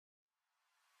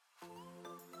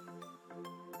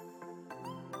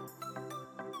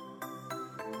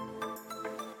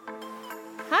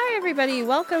Hi, everybody.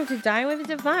 Welcome to Dine with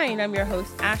the Divine. I'm your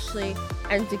host, Ashley,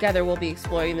 and together we'll be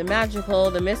exploring the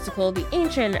magical, the mystical, the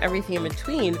ancient, and everything in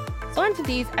between. So on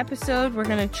today's episode, we're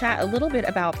going to chat a little bit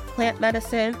about plant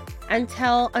medicine and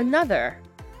tell another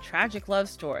tragic love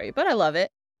story, but I love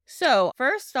it. So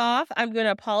first off, I'm going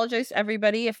to apologize to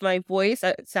everybody if my voice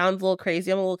sounds a little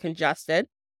crazy. I'm a little congested.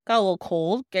 Got a little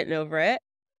cold, getting over it.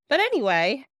 But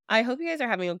anyway, I hope you guys are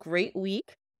having a great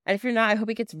week. And if you're not, I hope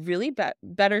it gets really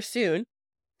better soon.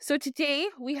 So today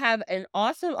we have an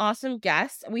awesome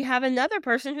guest. We have another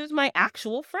person who's my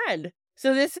actual friend.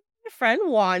 So this is my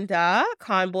friend Wanda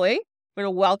Conboy. We're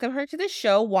going to welcome her to the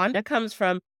show. Wanda comes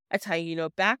from a Taino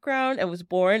background and was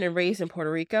born and raised in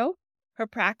Puerto Rico. Her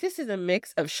practice is a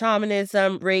mix of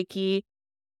shamanism, Reiki,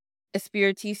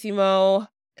 Espiritismo,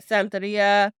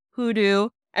 Santeria, Hoodoo,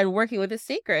 and working with the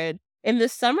sacred. In the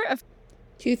summer of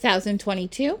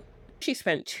 2022, she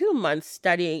spent 2 months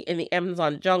studying in the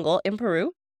Amazon jungle in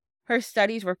Peru. Her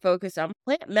studies were focused on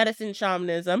plant medicine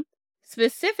shamanism,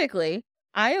 specifically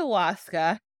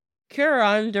Ayahuasca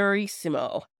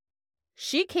curanderismo.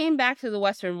 She came back to the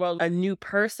Western world a new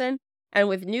person and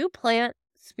with new plant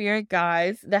spirit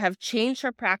guides that have changed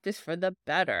her practice for the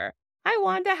better. Hi,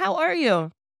 Wanda. How are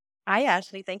you? Hi,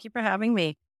 Ashley. Thank you for having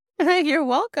me. You're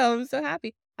welcome. I'm so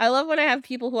happy. I love when I have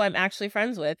people who I'm actually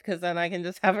friends with because then I can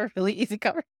just have a really easy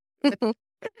conversation.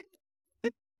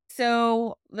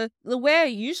 So the way I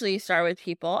usually start with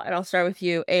people, and I'll start with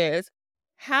you, is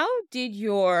how did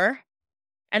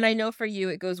and I know for you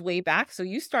it goes way back, so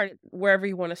you start wherever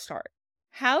you want to start.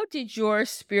 How did your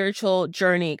spiritual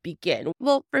journey begin?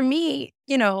 Well, for me,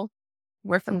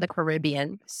 we're from the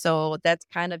Caribbean, so that's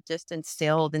kind of just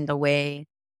instilled in the way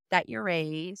that you're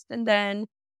raised. And then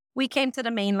we came to the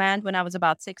mainland when I was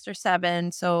about 6 or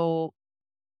 7, so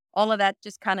all of that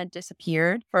just kind of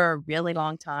disappeared for a really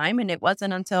long time. And it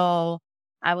wasn't until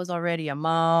I was already a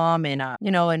mom and,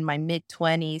 in my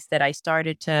mid-20s that I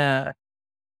started to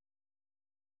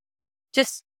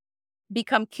just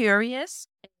become curious.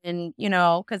 And,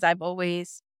 because I've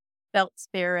always felt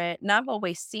spirit, and I've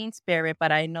always seen spirit,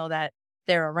 but I know that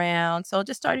they're around. So I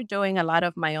just started doing a lot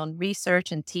of my own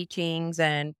research and teachings.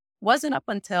 And wasn't up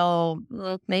until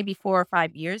maybe 4 or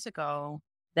 5 years ago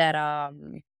that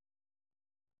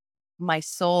my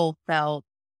soul felt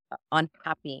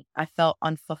unhappy. I felt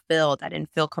unfulfilled. I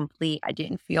didn't feel complete. I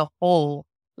didn't feel whole.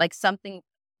 Like something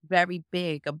very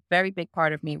big, a very big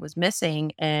part of me was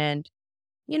missing. And,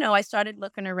 I started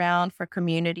looking around for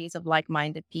communities of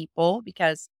like-minded people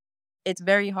because it's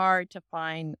very hard to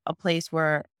find a place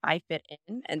where I fit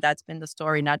in. And that's been the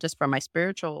story, not just for my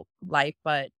spiritual life,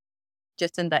 but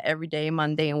just in the everyday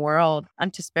mundane world. I'm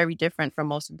just very different from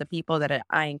most of the people that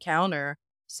I encounter.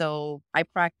 So I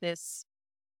practice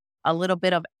a little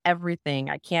bit of everything.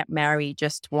 I can't marry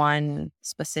just one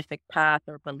specific path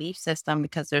or belief system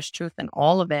because there's truth in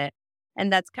all of it. And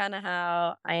that's kind of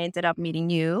how I ended up meeting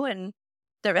you and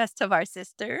the rest of our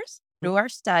sisters through our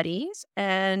studies.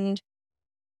 And,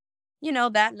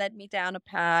 that led me down a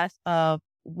path of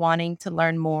wanting to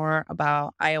learn more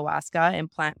about ayahuasca and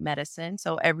plant medicine.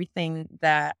 So everything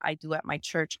that I do at my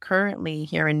church currently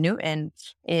here in Newton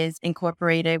is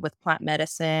incorporated with plant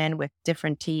medicine, with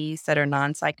different teas that are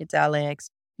non-psychedelics,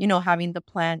 having the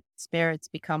plant spirits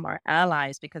become our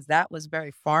allies, because that was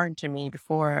very foreign to me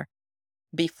before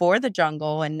the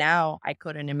jungle. And now I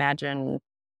couldn't imagine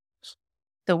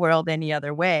the world any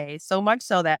other way. So much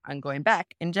so that I'm going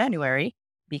back in January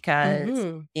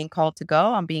because being called to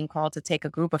go, I'm being called to take a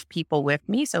group of people with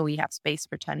me. So we have space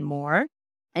for 10 more.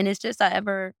 And it's just an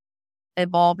ever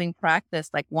evolving practice.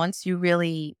 Like once you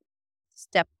really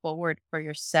step forward for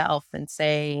yourself and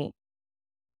say,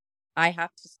 I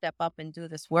have to step up and do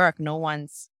this work. No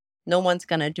one's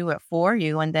going to do it for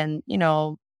you. And then,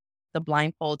 the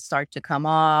blindfolds start to come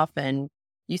off and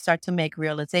you start to make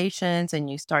realizations and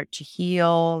you start to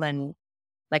heal. And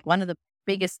like one of the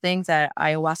biggest things that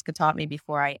ayahuasca taught me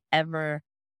before I ever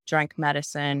drank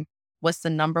medicine was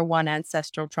the number one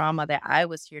ancestral trauma that I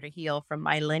was here to heal from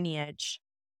my lineage.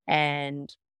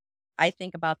 And I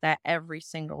think about that every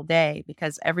single day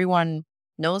because everyone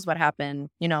knows what happened,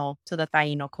 to the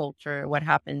Taino culture, what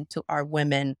happened to our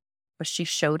women, but she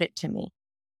showed it to me.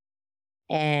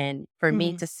 And for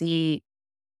me to see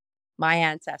my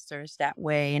ancestors that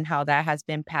way and how that has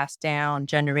been passed down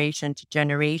generation to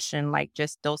generation, like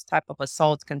just those type of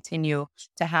assaults continue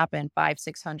to happen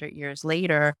 500-600 years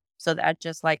later. So that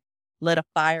just like lit a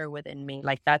fire within me.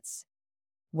 Like that's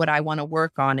what I want to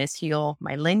work on, is heal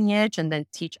my lineage and then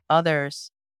teach others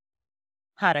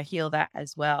how to heal that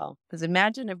as well. Because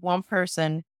imagine if one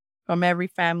person from every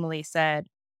family said,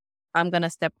 I'm going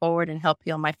to step forward and help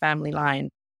heal my family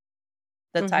line.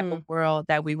 the type of world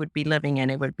that we would be living in.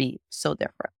 It would be so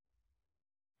different.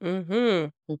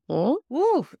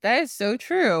 Woo, that is so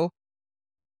true.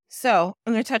 So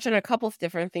I'm going to touch on a couple of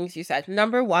different things you said.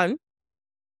 Number one,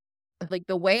 like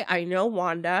the way I know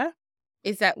Wanda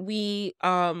is that we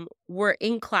were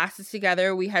in classes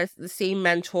together. We had the same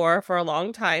mentor for a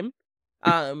long time.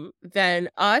 Then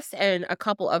us and a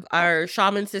couple of our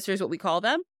shaman sisters, what we call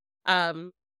them,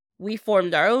 we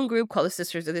formed our own group called the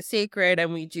Sisters of the Sacred,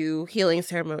 and we do healing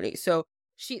ceremonies. So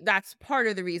that's part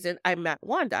of the reason I met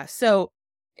Wanda. So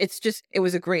it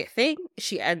was a great thing.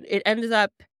 It ended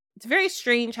up, it's very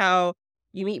strange how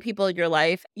you meet people in your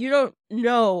life. You don't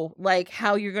know like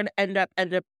how you're going to end up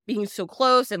being so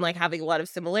close and like having a lot of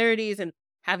similarities and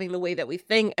having the way that we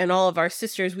think, and all of our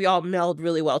sisters, we all meld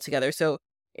really well together. So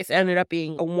it's ended up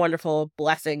being a wonderful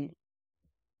blessing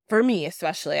for me,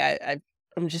 especially.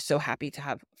 I'm just so happy to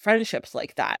have friendships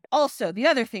like that. Also, the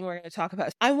other thing we're going to talk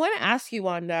about, I want to ask you,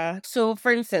 Wanda. So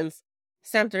for instance,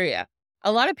 Santeria,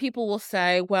 a lot of people will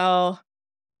say, well,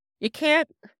 you can't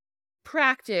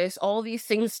practice all these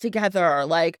things together.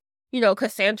 Like,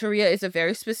 because Santeria is a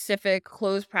very specific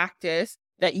closed practice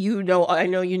that I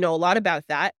know you know a lot about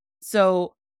that.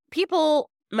 So people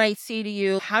might say to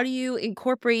you, how do you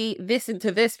incorporate this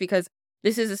into this? Because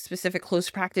this is a specific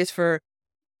closed practice for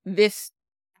this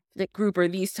group or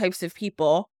these types of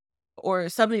people, or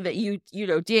something that you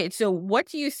did. So what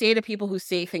do you say to people who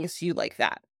say things to you like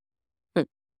that?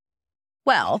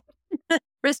 Well,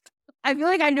 I feel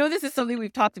like I know this is something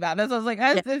we've talked about. That's why I was like,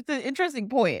 that's an interesting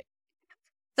point.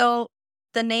 So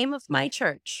the name of my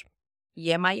church,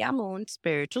 Yemaya Moon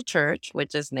Spiritual Church,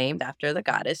 which is named after the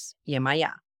goddess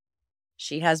Yemaya.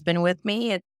 She has been with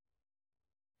me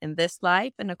in this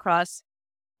life and across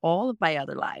all of my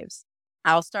other lives.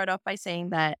 I'll start off by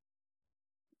saying that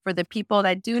for the people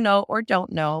that do know or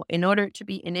don't know, in order to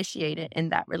be initiated in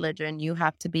that religion, you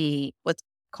have to be what's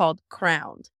called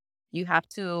crowned. You have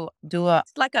to do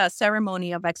it's like a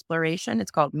ceremony of exploration.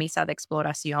 It's called Misa de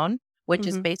Exploración, which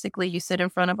is basically you sit in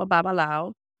front of a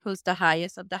babalao, who's the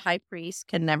highest of the high priests,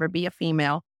 can never be a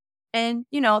female. And,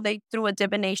 they through a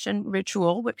divination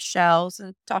ritual with shells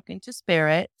and talking to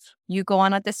spirit, you go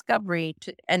on a discovery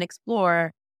and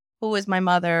explore who is my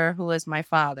mother, who is my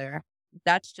father.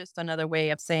 That's just another way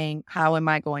of saying, how am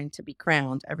I going to be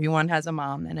crowned? Everyone has a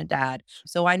mom and a dad.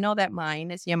 So I know that mine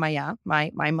is Yemaya,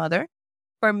 my mother.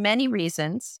 For many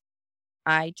reasons,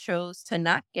 I chose to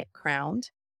not get crowned.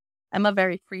 I'm a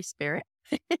very free spirit.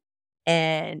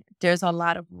 And there's a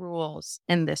lot of rules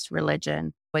in this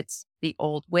religion. It's the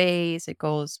old ways. It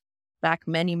goes back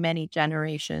many, many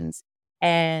generations.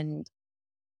 And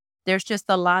there's just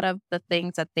a lot of the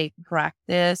things that they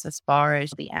practice as far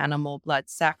as the animal blood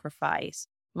sacrifice.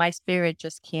 My spirit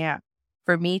just can't.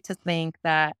 For me to think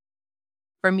that,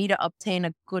 for me to obtain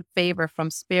a good favor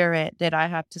from spirit, that I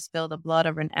have to spill the blood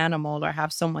of an animal or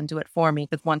have someone do it for me.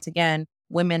 Because once again,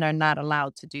 women are not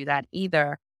allowed to do that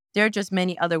either. There are just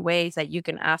many other ways that you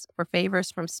can ask for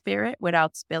favors from spirit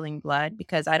without spilling blood,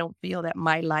 because I don't feel that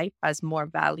my life has more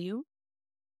value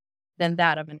than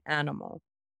that of an animal.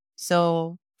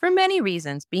 So for many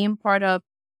reasons, being part of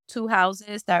two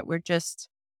houses that were just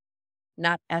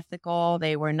not ethical,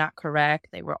 they were not correct,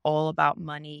 they were all about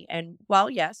money. And while,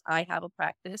 yes, I have a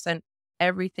practice and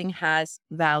everything has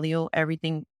value,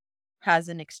 everything has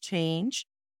an exchange,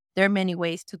 there are many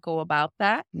ways to go about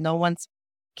that. No one's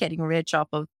getting rich off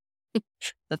of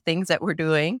the things that we're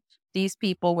doing. These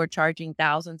people were charging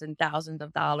thousands and thousands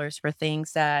of dollars for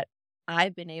things that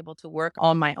I've been able to work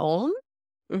on my own.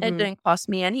 It didn't cost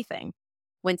me anything.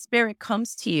 When spirit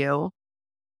comes to you,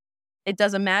 it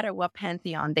doesn't matter what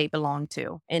pantheon they belong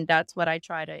to. And that's what I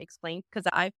try to explain, because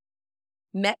I've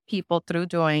met people through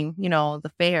doing,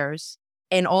 the fairs,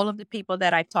 and all of the people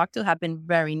that I've talked to have been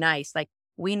very nice. Like,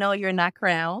 we know you're not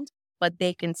crowned, but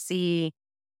they can see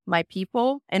my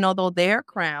people. And although they're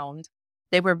crowned,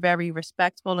 they were very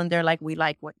respectful, and they're like, we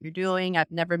like what you're doing.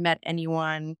 I've never met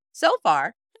anyone so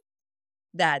far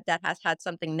that has had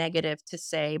something negative to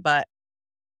say, but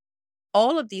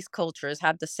all of these cultures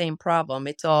have the same problem.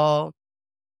 It's all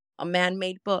a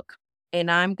man-made book, and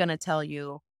I'm going to tell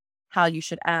you how you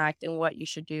should act and what you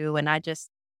should do. And I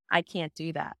can't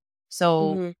do that.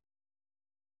 So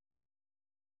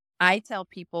I tell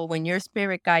people, when your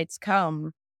spirit guides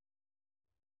come,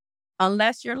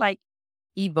 unless you're like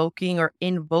evoking or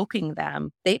invoking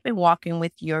them, they've been walking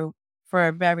with you for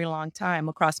a very long time,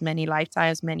 across many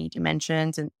lifetimes, many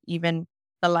dimensions, and even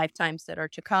the lifetimes that are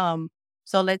to come.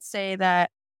 So let's say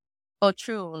that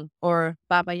Otrun or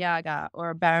Baba Yaga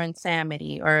or Baron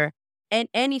Samedi or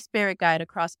any spirit guide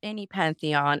across any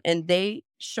pantheon, and they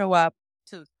show up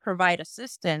to provide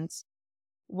assistance,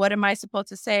 what am I supposed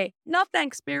to say? No,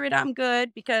 thanks, spirit, I'm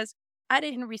good, because I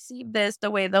didn't receive this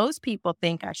the way those people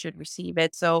think I should receive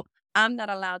it. So I'm not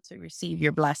allowed to receive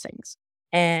your blessings.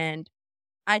 And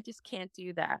I just can't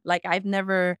do that. Like, I've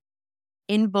never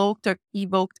invoked or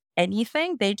evoked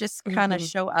anything. They just kind of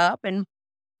show up. And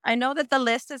I know that the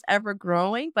list is ever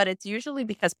growing, but it's usually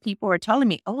because people are telling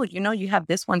me, oh, you have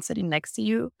this one sitting next to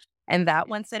you and that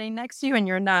one sitting next to you, and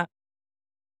you're not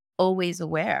always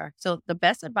aware. So the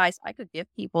best advice I could give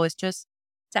people is just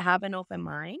to have an open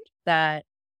mind that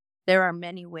there are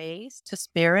many ways to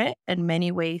spirit and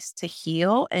many ways to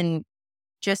heal. And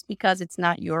just because it's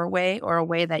not your way or a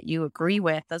way that you agree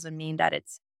with doesn't mean that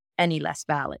it's any less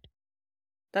valid.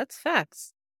 That's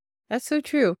facts. That's so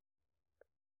true.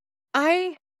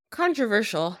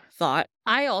 Controversial thought.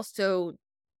 I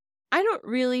don't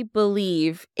really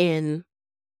believe in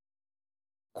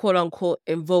quote unquote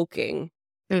invoking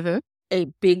a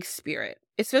big spirit,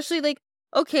 especially like,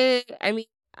 okay, I mean,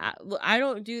 I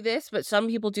don't do this, but some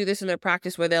people do this in their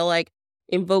practice where they'll like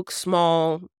invoke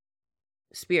small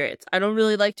spirits. I don't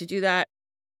really like to do that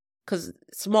because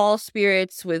small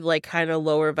spirits with like kind of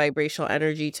lower vibrational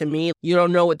energy, to me, you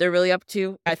don't know what they're really up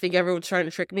to. I think everyone's trying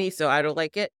to trick me, so I don't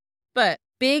like it. But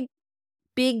big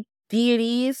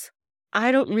deities,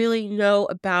 I don't really know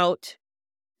about.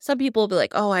 Some people will be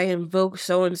like, oh, I invoke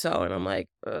so-and-so. And I'm like,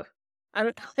 ugh. I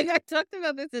don't like I talked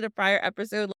about this in a prior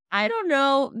episode. I don't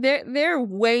know. They're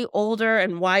way older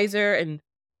and wiser and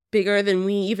bigger than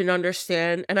we even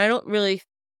understand. And I don't really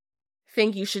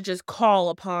think you should just call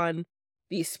upon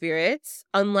these spirits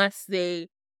unless they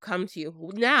come to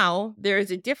you. Now, there is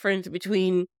a difference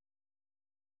between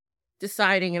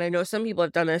deciding, and I know some people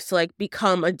have done this, to like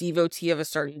become a devotee of a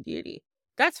certain deity.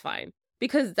 That's fine,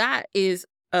 because that is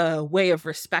a way of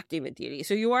respecting the deity.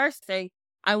 So you are saying,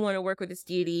 I want to work with this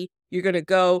deity. You're going to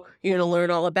go, you're going to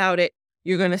learn all about it.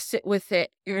 You're going to sit with it.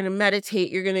 You're going to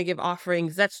meditate. You're going to give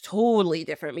offerings. That's totally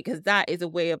different, because that is a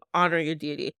way of honoring your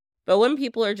deity. But when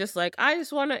people are just like, I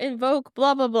just want to invoke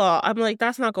blah, blah, blah, I'm like,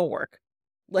 that's not going to work.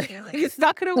 Like it's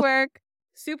not going to work.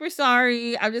 Super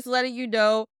sorry. I'm just letting you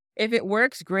know. If it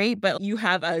works, great, but you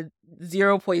have a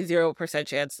 0.0%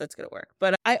 chance that's going to work.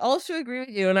 But I also agree with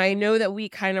you, and I know that we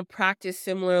kind of practice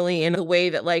similarly in the way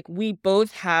that like we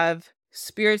both have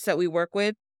spirits that we work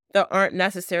with that aren't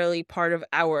necessarily part of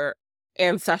our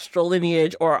ancestral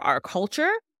lineage or our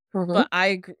culture. But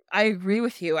I agree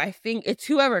with you. I think it's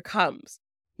whoever comes.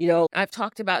 I've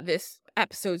talked about this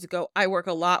episodes ago. I work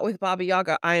a lot with Baba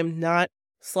Yaga. I am not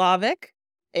Slavic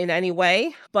in any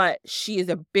way, but she is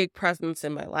a big presence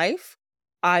in my life.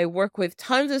 I work with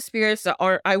tons of spirits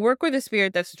I work with a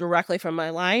spirit that's directly from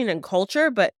my line and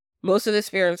culture, but most of the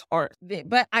spirits aren't.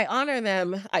 But I honor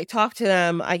them. I talk to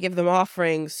them. I give them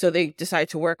offerings, so they decide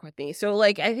to work with me. So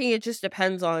like, I think it just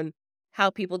depends on how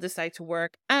people decide to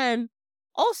work. And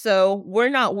also, we're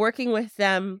not working with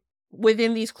them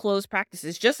within these closed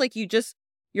practices. Just like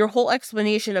your whole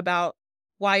explanation about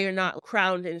why you're not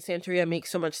crowned in Santeria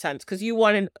makes so much sense, because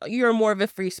you're more of a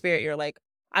free spirit. You're like,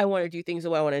 I want to do things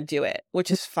the way I want to do it, which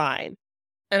is fine.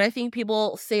 And I think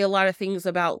people say a lot of things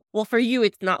about, well, for you,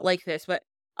 it's not like this, but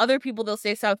other people, they'll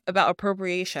say stuff about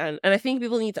appropriation. And I think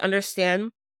people need to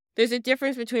understand there's a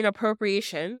difference between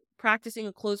appropriation, practicing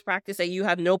a closed practice that you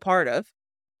have no part of,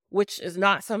 which is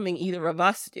not something either of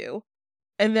us do.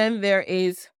 And then there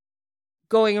is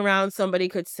going around, somebody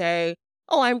could say,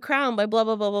 oh, I'm crowned by blah,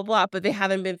 blah, blah, blah, blah, but they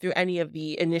haven't been through any of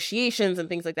the initiations and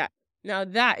things like that. Now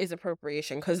that is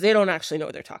appropriation, because they don't actually know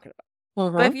what they're talking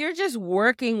about. But if you're just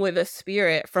working with a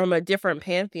spirit from a different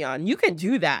pantheon, you can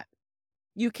do that.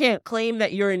 You can't claim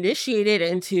that you're initiated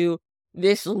into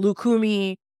this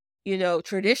Lukumi,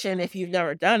 tradition if you've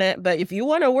never done it. But if you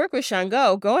want to work with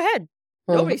Shango, go ahead.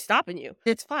 Nobody's stopping you.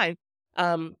 It's fine.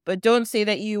 But don't say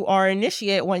that you are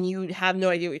initiate when you have no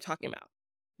idea what you're talking about.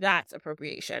 That's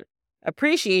appropriation.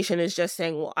 Appreciation is just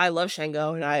saying, well, I love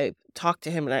Shango and I talk to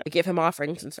him and I give him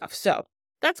offerings and stuff. So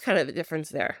that's kind of the difference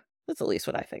there. That's at least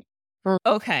what I think.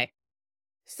 Okay.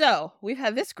 So we've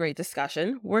had this great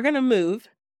discussion. We're going to move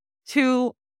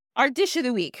to our dish of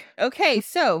the week. Okay.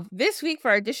 So this week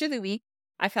for our dish of the week,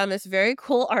 I found this very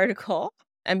cool article.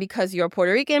 And because you're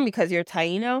Puerto Rican, because you're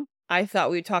Taino, I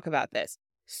thought we'd talk about this.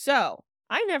 So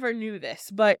I never knew this,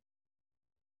 but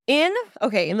in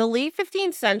the late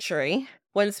 15th century,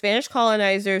 when Spanish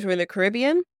colonizers were in the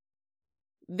Caribbean,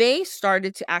 they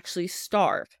started to actually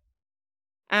starve.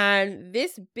 And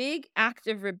this big act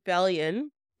of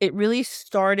rebellion, it really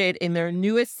started in their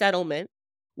newest settlement,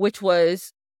 which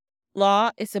was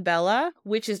La Isabela,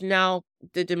 which is now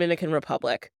the Dominican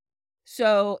Republic.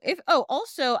 So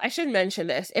also, I should mention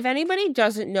this. If anybody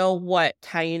doesn't know what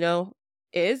Taino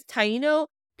is, Taino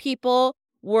people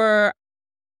were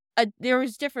there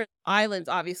was different islands,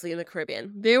 obviously, in the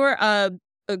Caribbean. They were a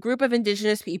group of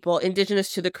indigenous people,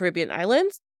 indigenous to the Caribbean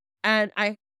islands, and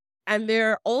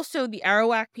they're also the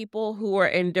Arawak people who are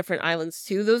in different islands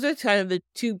too. Those are kind of the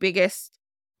two biggest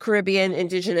Caribbean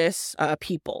indigenous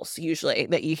peoples usually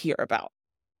that you hear about.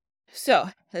 So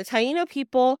the Taino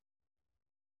people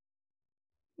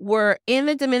were in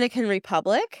the Dominican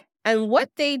Republic, and what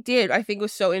they did, I think,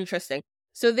 was so interesting.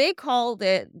 So they called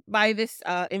it, by this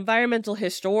environmental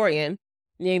historian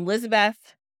named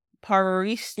Elizabeth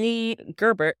Parrisney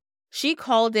Gerbert, she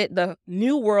called it the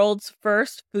New World's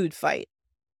first food fight.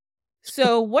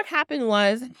 So what happened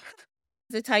was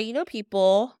the Taino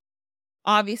people,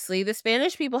 obviously, the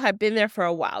Spanish people had been there for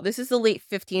a while. This is the late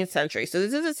 15th century. So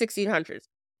this is the 1600s.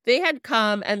 They had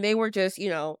come and they were just,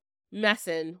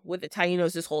 messing with the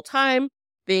Tainos this whole time.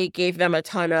 They gave them a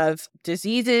ton of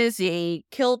diseases. They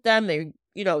killed them. They,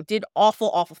 did awful,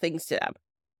 awful things to them.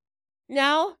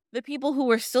 Now, the people who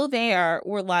were still there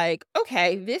were like,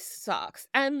 okay, this sucks.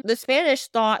 And the Spanish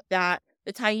thought that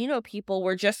the Taino people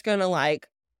were just going to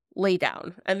lay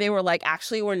down. And they were like,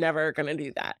 actually, we're never going to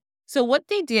do that. So what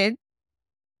they did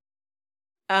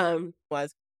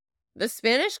was the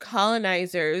Spanish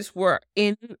colonizers were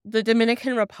in the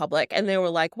Dominican Republic, and they were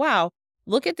like, wow,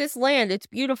 look at this land. It's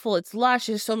beautiful. It's lush.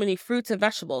 There's so many fruits and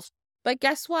vegetables. But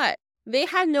guess what? They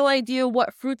had no idea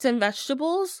what fruits and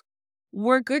vegetables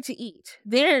were good to eat.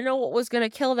 They didn't know what was going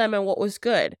to kill them and what was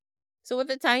good. So what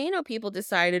the Taino people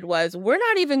decided was, we're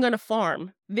not even going to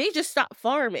farm. They just stopped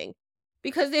farming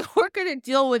because they weren't going to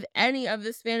deal with any of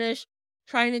the Spanish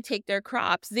trying to take their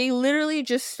crops. They literally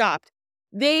just stopped.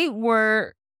 They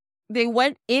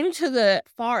went into the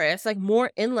forest,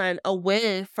 more inland,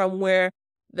 away from where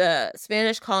the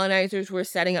Spanish colonizers were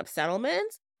setting up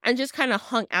settlements, and just kind of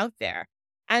hung out there.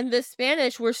 And the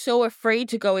Spanish were so afraid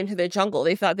to go into the jungle.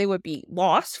 They thought they would be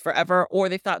lost forever, or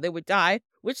they thought they would die,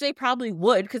 which they probably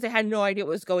would because they had no idea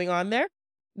what was going on there.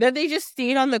 That they just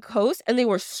stayed on the coast and they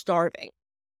were starving.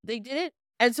 They didn't.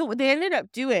 And so what they ended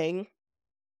up doing,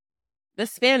 the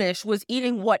Spanish, was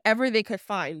eating whatever they could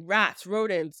find: rats,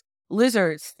 rodents,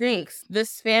 lizards, snakes. The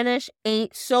Spanish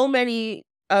ate so many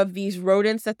of these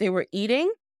rodents that they were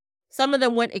eating. Some of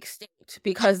them went extinct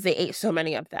because they ate so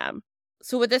many of them.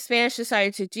 So what the Spanish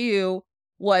decided to do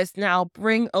was now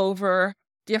bring over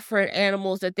different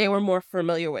animals that they were more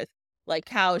familiar with, like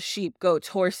cows, sheep, goats,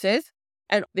 horses.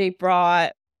 And they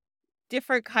brought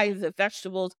different kinds of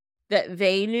vegetables that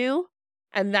they knew.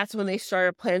 And that's when they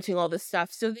started planting all this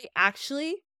stuff. So they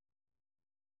actually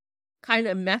kind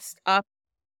of messed up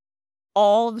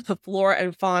all the flora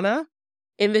and fauna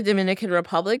in the Dominican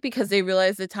Republic because they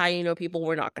realized the Taino people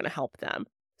were not going to help them.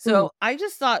 So I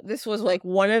just thought this was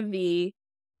one of the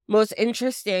most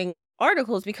interesting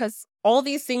articles because all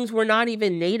these things were not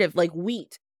even native, like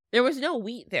wheat. There was no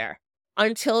wheat there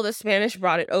until the Spanish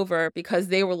brought it over because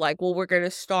they were like, well, we're going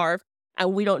to starve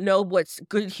and we don't know what's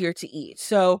good here to eat.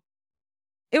 So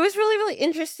it was really, really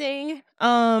interesting.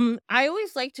 I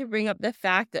always like to bring up the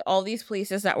fact that all these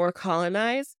places that were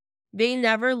colonized, they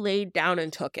never laid down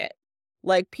and took it.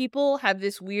 People have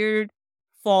this weird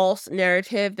false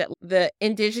narrative that the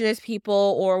indigenous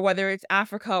people, or whether it's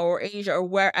Africa or Asia or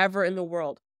wherever in the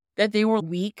world, that they were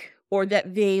weak or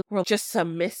that they were just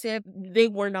submissive. They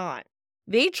were not.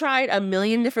 They tried a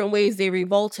million different ways. They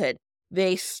revolted.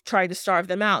 They tried to starve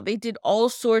them out. They did all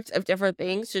sorts of different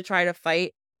things to try to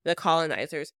fight the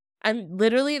colonizers. And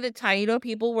literally the Taino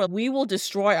people were, we will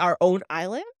destroy our own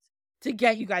island to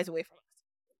get you guys away from us.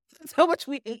 That's how much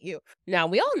we hate you. Now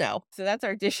we all know. So that's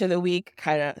our dish of the week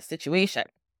kind of situation.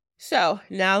 So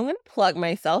now I'm going to plug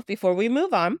myself before we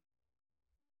move on.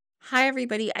 Hi,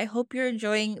 everybody. I hope you're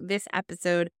enjoying this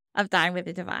episode of Dine with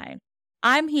the Divine.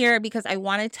 I'm here because I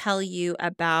want to tell you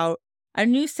about a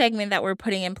new segment that we're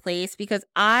putting in place because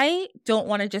I don't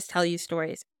want to just tell you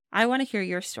stories. I want to hear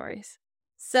your stories.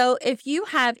 So if you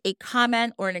have a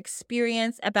comment or an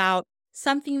experience about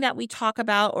something that we talk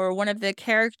about or one of the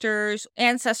characters,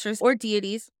 ancestors, or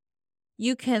deities,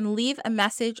 you can leave a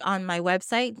message on my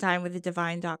website,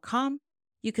 dinewiththedivine.com.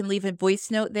 You can leave a voice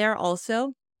note there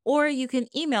also, or you can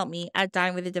email me at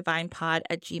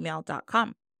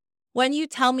dinewiththedivine.pod@gmail.com. When you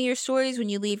tell me your stories, when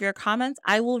you leave your comments,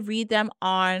 I will read them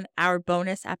on our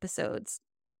bonus episodes.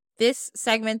 This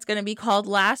segment's going to be called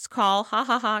Last Call. Ha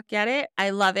ha ha. Get it? I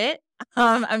love it.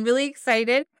 I'm really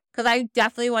excited because I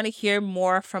definitely want to hear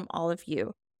more from all of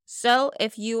you. So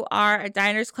if you are a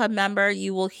Diners Club member,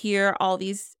 you will hear all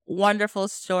these wonderful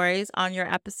stories on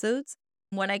your episodes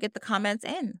when I get the comments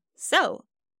in. So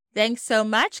thanks so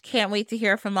much. Can't wait to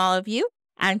hear from all of you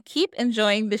and keep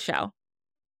enjoying the show.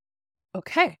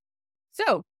 Okay.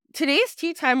 So today's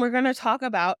tea time, we're going to talk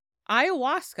about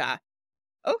ayahuasca.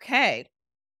 Okay.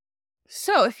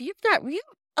 So if you've not,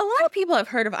 a lot of people have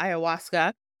heard of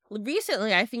ayahuasca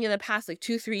recently, I think in the past like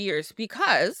 2-3 years,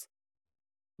 because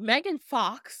Megan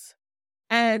Fox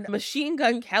and Machine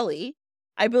Gun Kelly,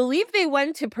 I believe they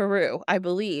went to Peru. I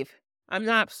believe. I'm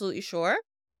not absolutely sure.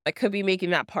 I could be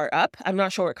making that part up. I'm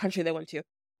not sure what country they went to.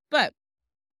 But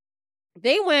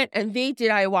they went and they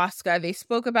did ayahuasca. They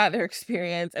spoke about their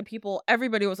experience, and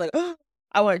everybody was like, oh,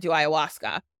 I want to do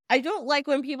ayahuasca. I don't like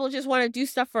when people just want to do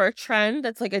stuff for a trend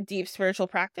that's like a deep spiritual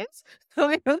practice. So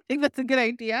I don't think that's a good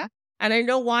idea. And I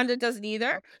know Wanda doesn't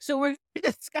either. So we're going to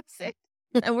discuss it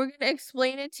and we're going to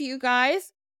explain it to you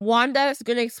guys. Wanda is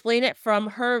going to explain it from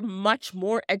her much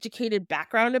more educated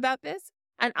background about this.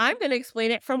 And I'm going to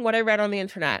explain it from what I read on the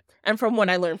internet and from what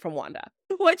I learned from Wanda.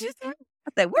 What'd you say?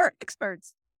 They were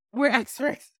experts. We're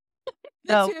experts.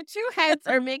 The two heads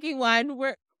are making one.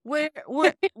 We're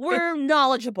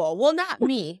knowledgeable. Well, not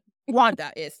me.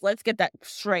 Wanda is. Let's get that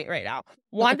straight right now.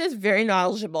 Wanda's very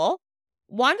knowledgeable.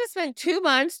 Wanda spent 2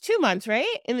 months,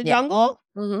 right? In the jungle.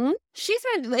 Mm-hmm.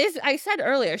 I said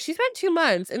earlier, she spent 2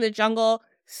 months in the jungle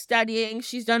studying.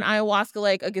 She's done ayahuasca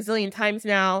like a gazillion times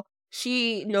now.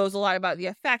 She knows a lot about the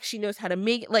effects. She knows how to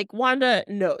make it. Like Wanda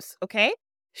knows, okay?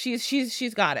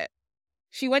 She's got it.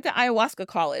 She went to ayahuasca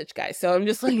college, guys. So I'm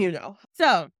just letting you know.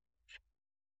 So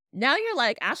now you're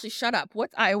like, Ashley, shut up.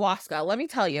 What's ayahuasca? Let me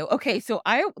tell you. Okay, so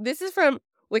this is from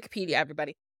Wikipedia,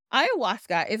 everybody.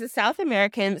 Ayahuasca is a South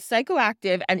American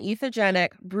psychoactive and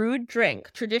entheogenic brewed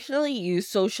drink traditionally used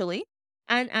socially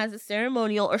and as a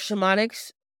ceremonial or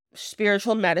shamanic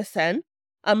spiritual medicine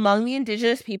among the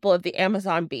indigenous people of the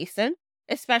Amazon basin,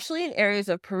 especially in areas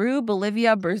of Peru,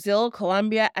 Bolivia, Brazil,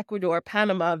 Colombia, Ecuador,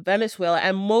 Panama, Venezuela,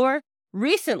 and more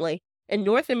recently in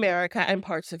North America and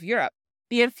parts of Europe.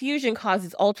 The infusion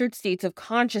causes altered states of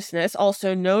consciousness,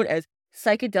 also known as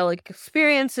psychedelic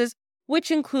experiences,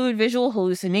 which include visual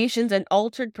hallucinations and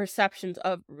altered perceptions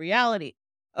of reality.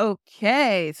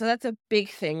 Okay, so that's a big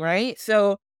thing, right?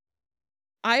 So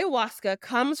ayahuasca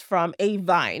comes from a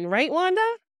vine, right, Wanda?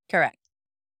 Correct.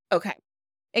 Okay.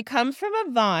 It comes from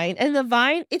a vine, and the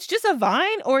vine, it's just a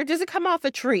vine, or does it come off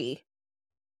a tree?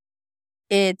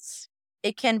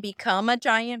 It can become a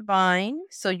giant vine,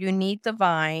 so you need the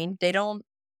vine. They don't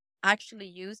actually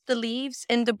use the leaves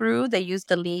in the brew. They use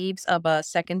the leaves of a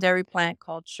secondary plant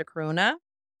called chacruna.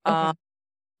 Okay.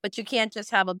 But you can't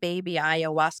just have a baby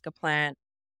ayahuasca plant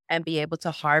and be able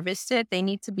to harvest it. They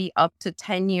need to be up to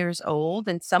 10 years old,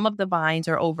 and some of the vines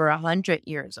are over 100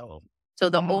 years old. So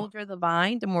the older the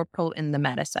vine, the more potent the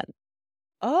medicine.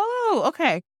 Oh,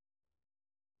 okay.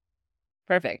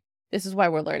 Perfect. This is why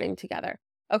we're learning together.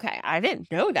 Okay, I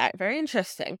didn't know that. Very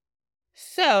interesting.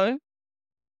 So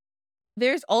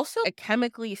there's also a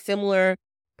chemically similar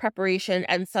preparation,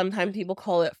 and sometimes people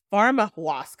call it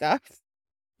pharmahuasca,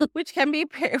 which can be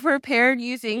prepared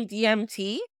using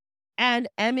DMT and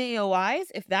MAOIs.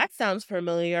 If that sounds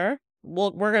familiar,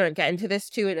 we're going to get into this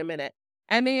too in a minute.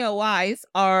 MAOIs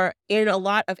are in a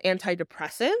lot of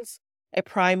antidepressants, a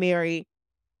primary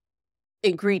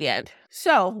ingredient.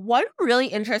 So one really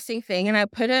interesting thing, and I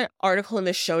put an article in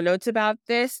the show notes about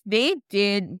this, they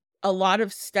did a lot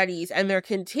of studies, and they're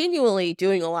continually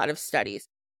doing a lot of studies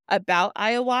about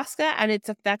ayahuasca and its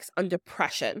effects on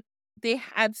depression. They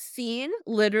have seen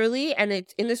literally, and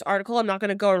it's in this article, I'm not going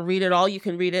to go and read it all, you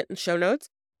can read it in show notes,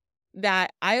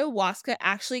 that ayahuasca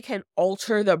actually can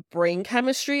alter the brain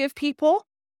chemistry of people.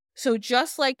 So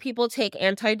just like people take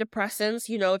antidepressants,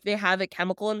 if they have a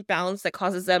chemical imbalance that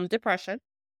causes them depression,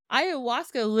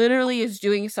 ayahuasca literally is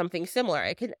doing something similar.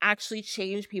 It can actually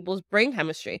change people's brain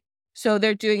chemistry. So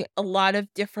they're doing a lot of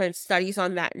different studies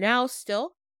on that now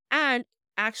still, and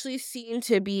actually seem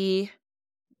to be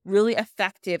really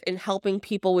effective in helping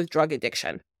people with drug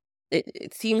addiction.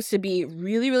 It seems to be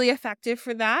really, really effective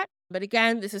for that. But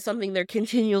again, this is something they're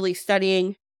continually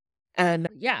studying. And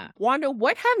yeah, Wanda,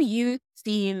 what have you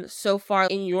seen so far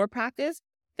in your practice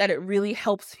that it really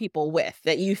helps people with,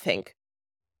 that you think?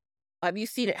 Have you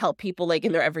seen it help people like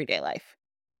in their everyday life?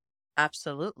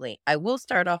 Absolutely. I will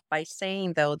start off by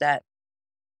saying, though, that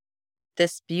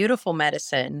this beautiful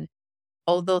medicine,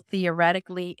 although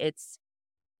theoretically it's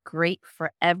great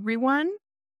for everyone,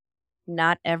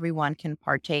 not everyone can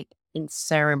partake in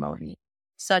ceremony,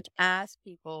 such as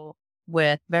people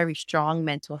with very strong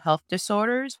mental health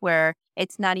disorders, where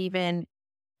it's not even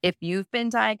if you've been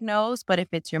diagnosed, but if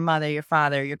it's your mother, your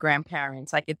father, your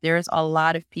grandparents, like if there's a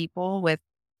lot of people with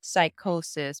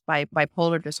psychosis,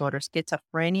 bipolar disorder,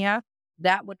 schizophrenia,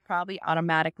 that would probably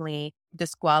automatically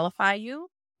disqualify you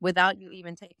without you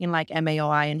even taking like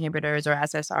MAOI inhibitors or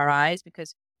SSRIs,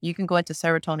 because you can go into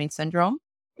serotonin syndrome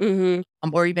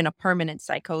or even a permanent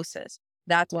psychosis.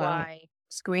 That's Wow. why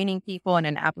screening people in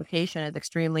an application is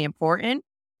extremely important,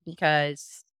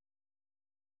 because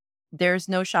there's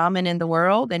no shaman in the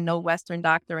world and no Western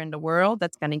doctor in the world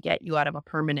that's going to get you out of a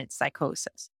permanent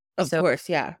psychosis. Of So course,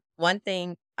 yeah. one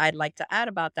thing I'd like to add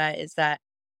about that is that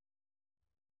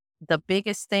the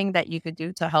biggest thing that you could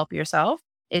do to help yourself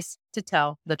is to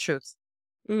tell the truth.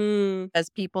 As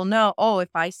people know, oh,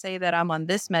 if I say that I'm on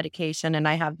this medication and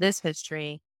I have this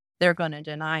history, they're going to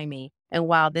deny me. And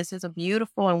while this is a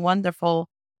beautiful and wonderful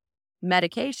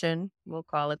medication, we'll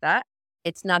call it that,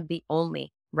 it's not the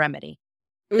only remedy.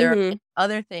 There are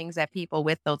other things that people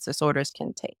with those disorders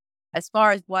can take. As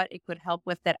far as what it could help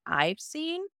with that I've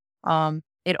seen,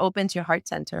 it opens your heart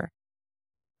center.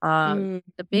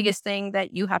 The biggest thing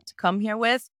that you have to come here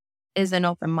with is an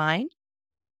open mind.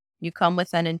 You come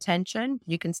with an intention.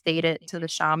 You can state it to the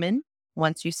shaman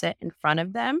once you sit in front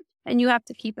of them. And you have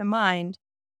to keep in mind,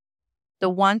 the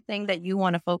one thing that you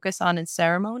want to focus on in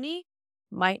ceremony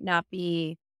might not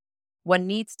be what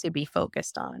needs to be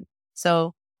focused on.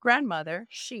 So grandmother,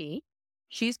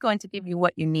 she's going to give you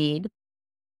what you need,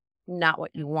 not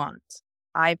what you want.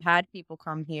 I've had people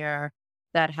come here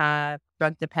that have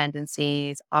drug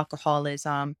dependencies,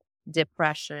 alcoholism,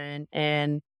 depression,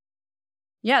 and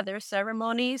yeah, their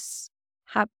ceremonies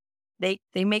they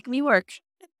make me work.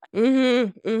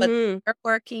 But they're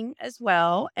working as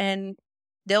well, and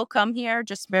they'll come here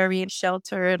just very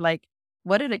sheltered, like,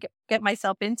 what did I get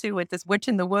myself into with this witch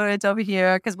in the woods over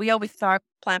here? Because we always start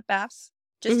plant baths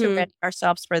just to ready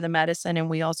ourselves for the medicine. And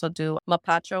we also do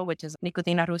mapacho, which is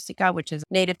nicotina rustica, which is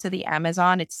native to the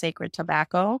Amazon. It's sacred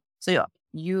tobacco. So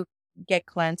you get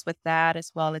cleansed with that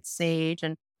as well. It's sage.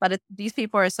 But these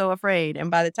people are so afraid. And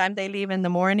by the time they leave in the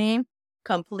morning,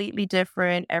 completely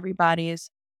different. Everybody is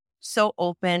so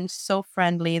open, so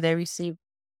friendly. They receive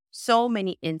so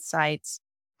many insights.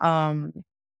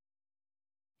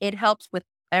 It helps with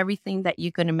everything that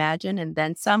you can imagine. And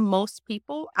then some. Most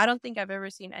people, I don't think I've ever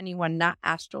seen anyone not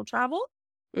astral travel.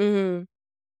 I'm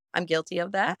guilty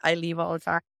of that. I leave all the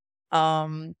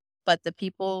time. But the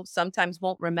people sometimes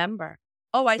won't remember.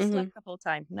 Oh, I slept the whole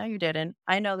time. No, you didn't.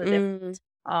 I know the difference.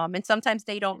 And sometimes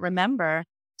they don't remember.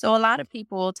 So a lot of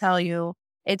people will tell you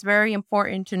it's very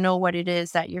important to know what it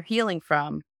is that you're healing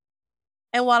from.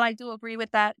 And while I do agree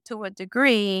with that to a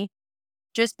degree,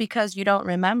 just because you don't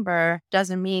remember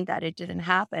doesn't mean that it didn't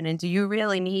happen. And do you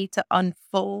really need to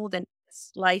unfold and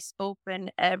slice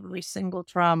open every single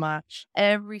trauma,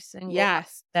 every single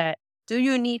that? Do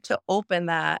you need to open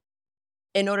that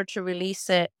in order to release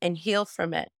it and heal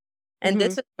from it? And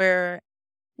this is where,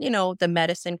 the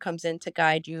medicine comes in to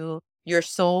guide you. Your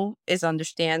soul is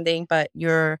understanding, but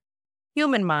your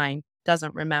human mind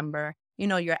doesn't remember.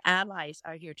 Your allies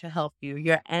are here to help you,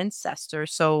 your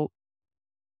ancestors. So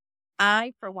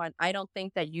for one, I don't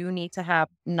think that you need to have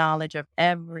knowledge of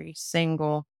every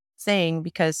single thing,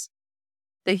 because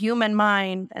the human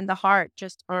mind and the heart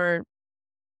just are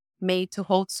made to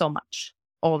hold so much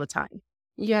all the time.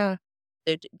 Yeah.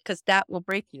 Because that will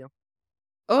break you.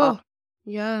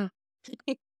 Yeah.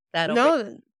 That'll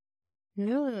break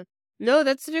you. No,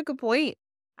 that's such a good point.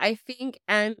 I think,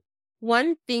 and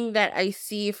one thing that I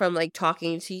see from like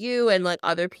talking to you and like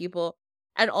other people,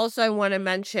 and also I want to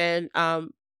mention,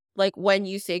 like when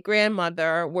you say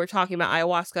grandmother, we're talking about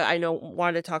ayahuasca. I know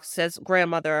Wanda says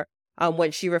grandmother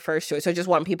when she refers to it. So I just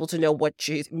want people to know what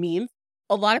she means.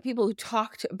 A lot of people who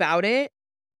talked about it,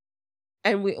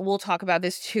 and we'll talk about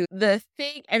this too. The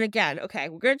thing, and again, okay,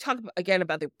 we're going to talk again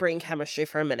about the brain chemistry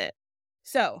for a minute.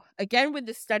 So again, with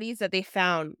the studies that they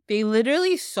found, they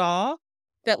literally saw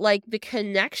that like the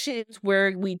connections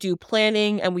where we do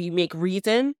planning and we make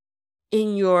reason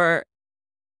in your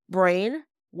brain,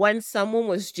 when someone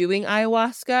was doing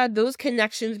ayahuasca, those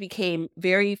connections became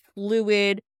very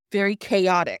fluid, very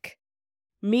chaotic,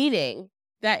 meaning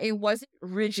that it wasn't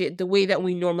rigid the way that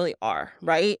we normally are,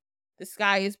 right? The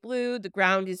sky is blue, the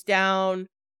ground is down,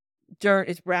 dirt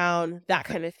is brown, that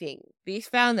kind of thing. They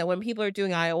found that when people are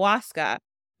doing ayahuasca,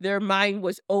 their mind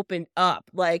was opened up.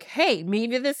 Like, hey,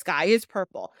 maybe the sky is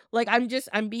purple. Like, I'm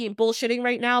being bullshitting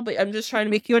right now, but I'm just trying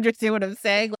to make you understand what I'm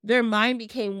saying. Their mind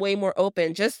became way more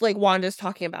open, just like Wanda's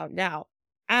talking about now.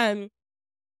 And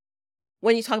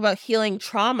when you talk about healing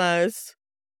traumas,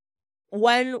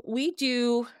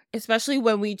 especially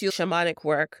when we do shamanic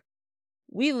work,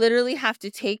 we literally have to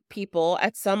take people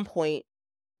at some point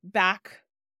back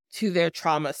to their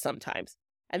trauma sometimes.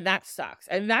 And that sucks.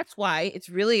 And that's why it's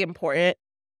really important.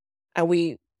 And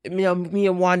me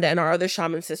and Wanda and our other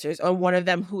shaman sisters, and one of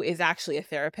them who is actually a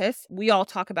therapist, we all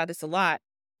talk about this a lot.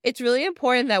 It's really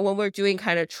important that when we're doing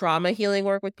kind of trauma healing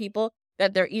work with people,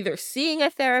 that they're either seeing a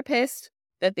therapist,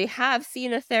 that they have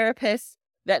seen a therapist,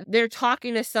 that they're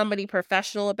talking to somebody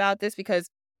professional about this, because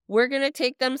we're going to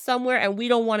take them somewhere and we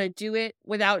don't want to do it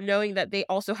without knowing that they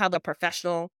also have a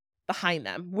professional behind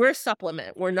them. We're a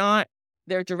supplement. We're not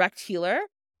their direct healer.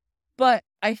 But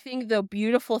I think the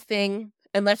beautiful thing,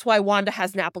 and that's why Wanda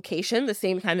has an application, the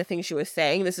same kind of thing she was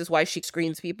saying. This is why she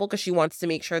screens people, because she wants to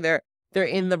make sure they're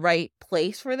in the right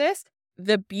place for this.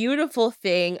 The beautiful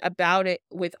thing about it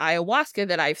with ayahuasca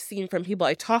that I've seen from people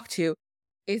I talk to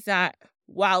is that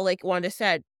while, like Wanda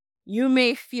said, you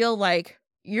may feel like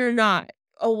you're not,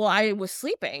 oh, well, I was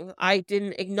sleeping, I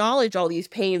didn't acknowledge all these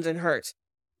pains and hurts,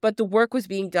 but the work was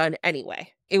being done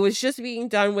anyway. It was just being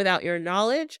done without your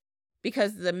knowledge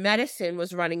because the medicine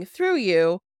was running through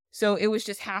you. So it was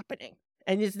just happening.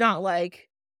 And it's not like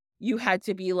you had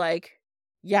to be like,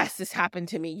 yes, this happened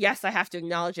to me. Yes, I have to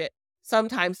acknowledge it.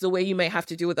 Sometimes the way you might have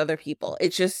to do with other people.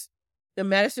 It's just the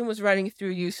medicine was running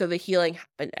through you, so the healing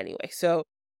happened anyway. So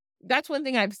that's one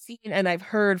thing I've seen and I've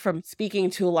heard from speaking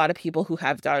to a lot of people who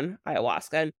have done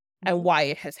ayahuasca and why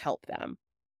it has helped them.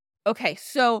 Okay,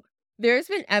 so there's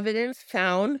been evidence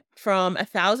found from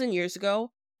 1,000 years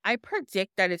ago. I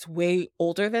predict that it's way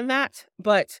older than that,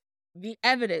 but the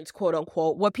evidence, quote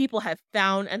unquote, what people have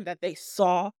found and that they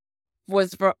saw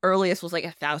was for earliest was like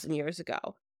 1,000 years ago.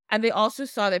 And they also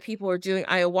saw that people were doing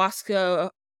ayahuasca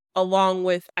along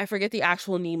with, I forget the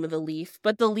actual name of the leaf,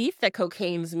 but the leaf that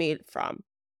cocaine's made from.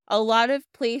 A lot of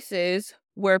places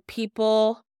where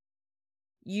people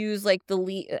use like the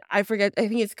leaf, I forget, I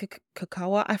think it's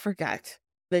cacao, I forget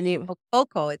the name.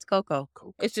 Cocoa, it's cocoa.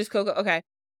 It's just cocoa, okay.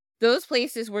 Those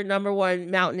places were number one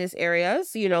mountainous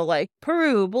areas, like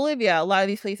Peru, Bolivia, a lot of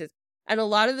these places. And a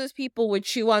lot of those people would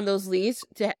chew on those leaves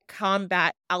to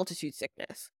combat altitude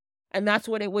sickness. And that's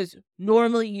what it was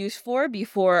normally used for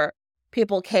before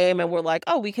people came and were like,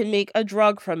 oh, we can make a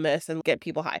drug from this and get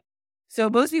people high. So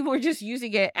most people were just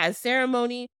using it as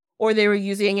ceremony, or they were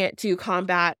using it to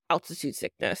combat altitude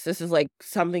sickness. This is like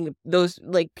something those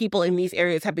like people in these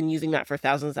areas have been using that for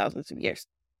thousands of years.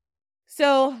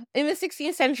 So in the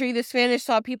 16th century, the Spanish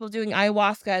saw people doing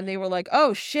ayahuasca and they were like,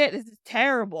 oh shit, this is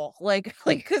terrible. Like,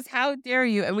 because how dare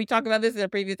you? And we talked about this in a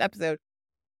previous episode.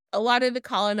 A lot of the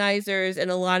colonizers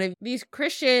and a lot of these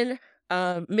Christian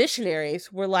missionaries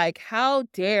were like, how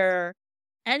dare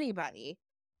anybody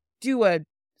do a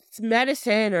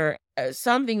medicine or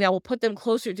something that will put them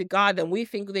closer to God than we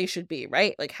think they should be,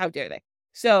 right? Like, how dare they?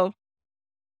 So,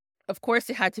 of course,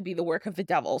 it had to be the work of the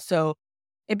devil. So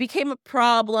it became a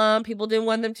problem. People didn't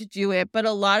want them to do it. But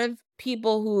a lot of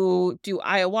people who do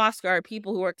ayahuasca are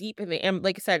people who are deep in the,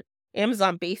 like I said,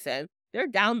 Amazon basin. They're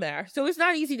down there. So it's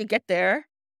not easy to get there.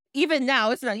 Even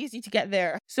now, it's not easy to get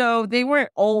there. So they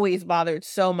weren't always bothered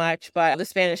so much, but the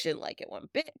Spanish didn't like it one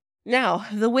bit. Now,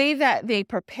 the way that they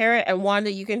prepare it, and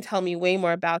Wanda, you can tell me way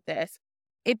more about this,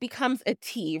 it becomes a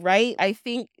tea, right? I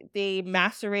think they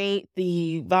macerate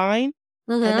the vine,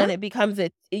 and then it becomes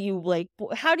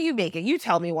how do you make it? You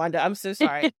tell me, Wanda. I'm so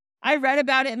sorry. I read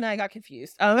about it and then I got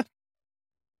confused.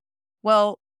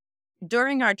 Well,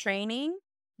 during our training,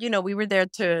 we were there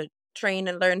to train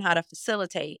and learn how to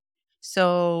facilitate.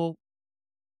 So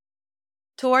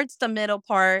towards the middle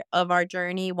part of our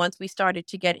journey, once we started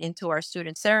to get into our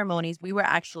student ceremonies, we were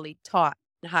actually taught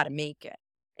how to make it.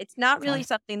 It's not really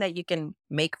something that you can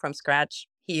make from scratch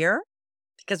here,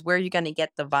 because where are you going to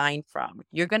get the vine from?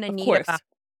 You're going to need about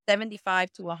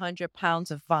 75 to 100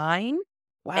 pounds of vine.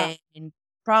 Wow. And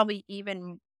probably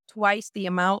even twice the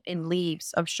amount in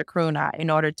leaves of chacruna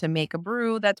in order to make a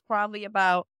brew that's probably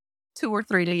about 2 or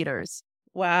 3 liters.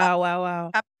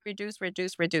 Wow. Have to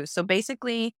reduce. So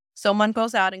basically, someone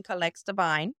goes out and collects the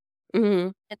vine,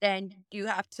 and then you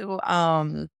have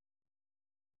to,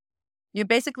 you're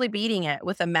basically beating it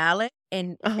with a mallet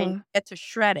and get to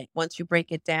shred it once you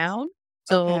break it down.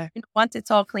 So once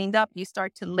it's all cleaned up, you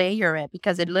start to layer it,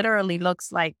 because it literally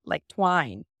looks like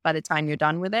twine by the time you're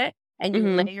done with it. And you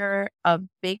layer a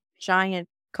big giant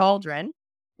cauldron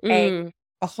and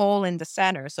a hole in the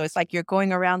center. So it's like you're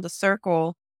going around the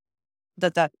circle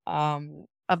of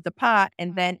the pot,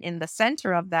 and then in the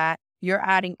center of that, you're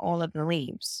adding all of the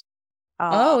leaves.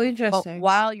 Interesting. But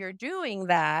while you're doing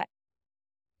that,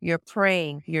 you're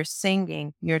praying, you're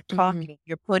singing, you're talking,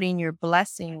 you're putting your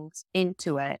blessings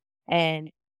into it. And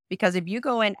because if you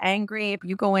go in angry, if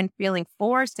you go in feeling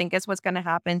forced, then guess what's going to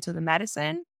happen to the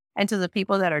medicine and to the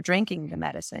people that are drinking the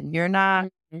medicine? You're not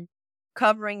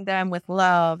covering them with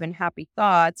love and happy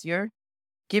thoughts. You're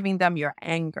giving them your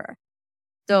anger.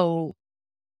 So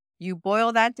you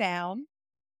boil that down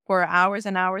for hours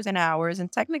and hours and hours.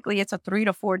 And technically, it's a 3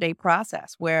 to 4 day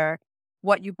process where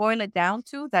what you boil it down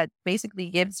to, that basically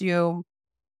gives you,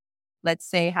 let's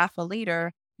say, half a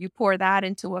liter, You pour that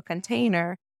into a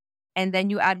container, and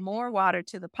then you add more water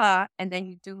to the pot, and then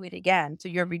you do it again. So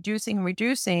you're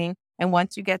reducing. And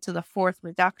once you get to the fourth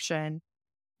reduction,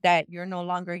 that you're no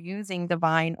longer using the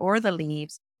vine or the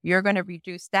leaves, you're going to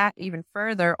reduce that even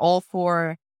further. All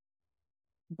four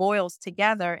boils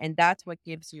together, and that's what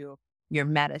gives you your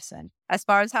medicine. As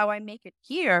far as how I make it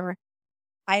here,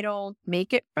 I don't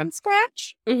make it from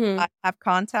scratch. I have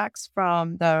contacts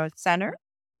from the center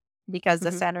because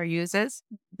the center uses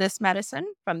this medicine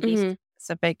from these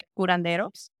specific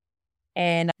curanderos,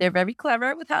 and they're very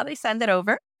clever with how they send it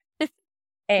over.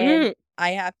 And I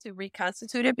have to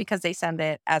reconstitute it because they send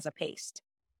it as a paste.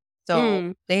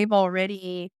 So they've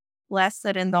already blessed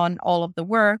it and done all of the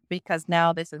work, because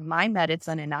now this is my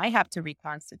medicine and I have to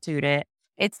reconstitute it.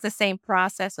 It's the same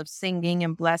process of singing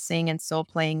and blessing and soul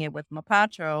playing it with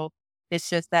mapacho. It's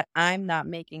just that I'm not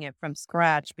making it from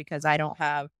scratch because I don't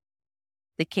have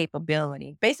the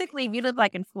capability. Basically, if you live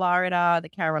like in Florida, the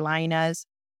Carolinas,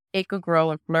 it could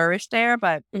grow and flourish there,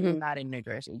 but not in New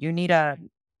Jersey. You need a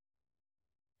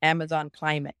Amazon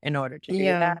climate in order to do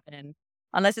that. And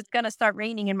unless it's going to start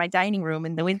raining in my dining room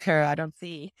in the winter, I don't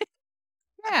see.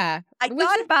 Yeah. I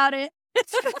thought about it.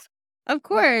 Of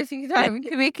course. You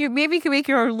can make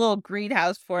your own little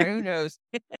greenhouse for it. Who knows?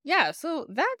 Yeah. So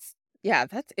that's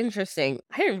interesting.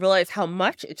 I didn't realize how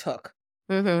much it took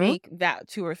to make that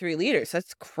 2 or 3 liters.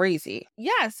 That's crazy.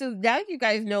 Yeah. So now you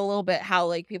guys know a little bit how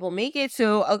like people make it.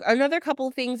 So another couple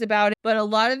of things about it, but a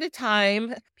lot of the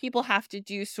time people have to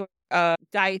do sort of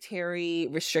dietary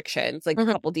restrictions like a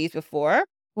couple days before.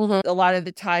 A lot of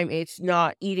the time it's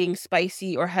not eating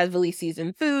spicy or heavily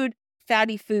seasoned food,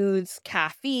 fatty foods,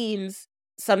 caffeines,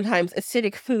 sometimes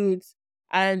acidic foods.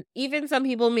 And even some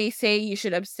people may say you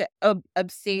should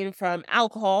abstain from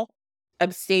alcohol,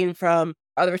 abstain from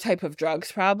other type of drugs,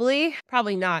 probably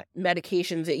not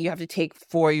medications that you have to take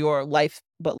for your life.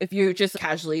 But if you're just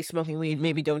casually smoking weed,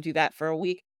 maybe don't do that for a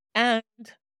week. And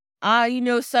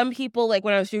some people, like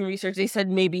when I was doing research, they said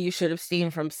maybe you should abstain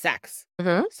from sex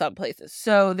some places.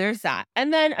 So there's that.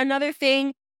 And then another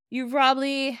thing, you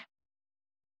probably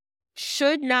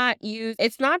should not use,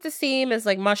 it's not the same as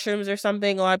like mushrooms or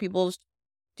something. A lot of people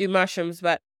do mushrooms,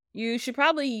 but you should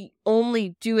probably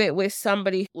only do it with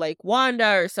somebody like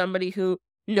Wanda or somebody who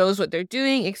knows what they're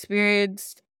doing,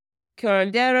 experienced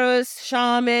curanderos,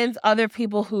 shamans, other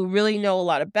people who really know a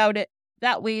lot about it.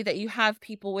 That way that you have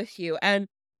people with you. And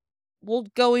we'll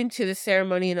go into the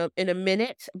ceremony in a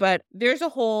minute, but there's a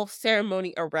whole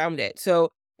ceremony around it.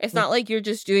 So it's not like you're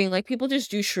just doing, like, people just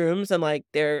do shrooms and like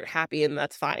they're happy and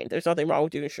that's fine. There's nothing wrong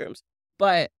with doing shrooms.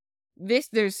 But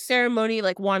there's ceremony,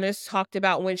 like Wanda's talked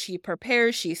about, when she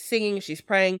prepares, she's singing, she's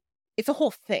praying. It's a whole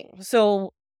thing.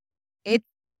 So it's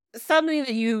something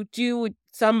that you do with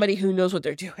somebody who knows what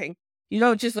they're doing. You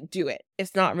don't just do it.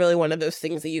 It's not really one of those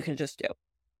things that you can just do.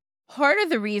 Part of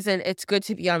the reason it's good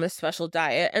to be on a special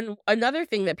diet, and another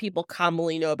thing that people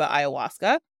commonly know about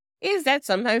ayahuasca, is that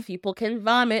sometimes people can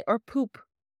vomit or poop.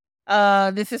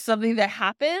 This is something that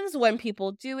happens when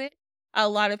people do it. A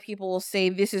lot of people will say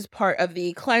this is part of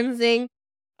the cleansing.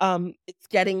 It's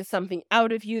getting something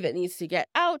out of you that needs to get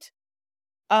out.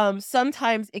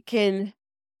 Sometimes it can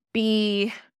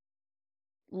be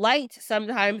light.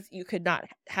 Sometimes you could not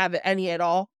have any at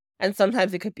all. And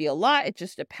sometimes it could be a lot. It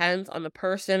just depends on the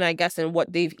person, I guess, and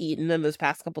what they've eaten in those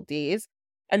past couple days.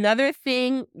 Another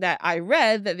thing that I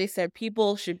read, that they said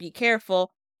people should be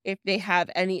careful if they have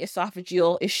any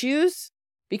esophageal issues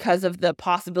because of the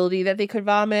possibility that they could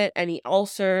vomit, any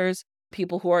ulcers,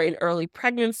 people who are in early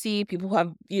pregnancy, people who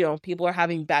have, people are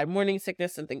having bad morning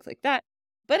sickness and things like that.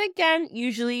 But again,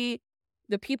 usually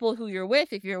the people who you're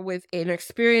with, if you're with an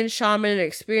experienced shaman, an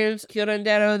experienced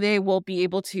curandero, they will be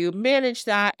able to manage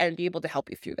that and be able to help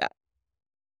you through that.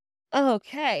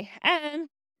 Okay, and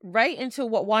right into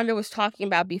what Wanda was talking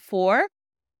about before,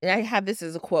 and I have this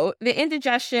as a quote: the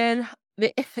ingestion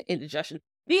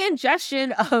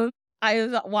of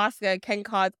ayahuasca can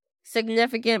cause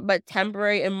significant but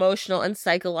temporary emotional and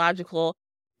psychological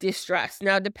distress.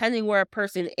 Now, depending where a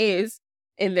person is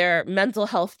in their mental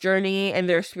health journey and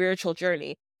their spiritual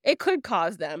journey, it could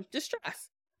cause them distress.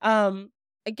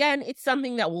 Again, it's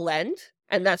something that will end,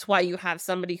 and that's why you have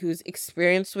somebody who's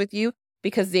experienced with you,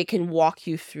 because they can walk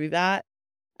you through that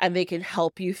and they can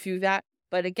help you through that.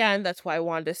 But again, that's why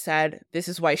Wanda said this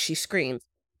is why she screens.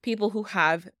 People who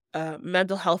have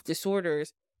mental health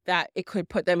disorders, that it could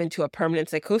put them into a permanent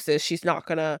psychosis, she's not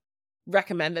going to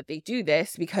recommend that they do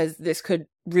this, because this could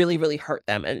really, really hurt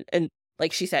them. And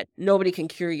like she said, nobody can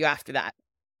cure you after that.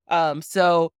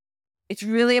 So it's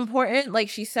really important, like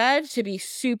she said, to be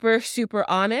super, super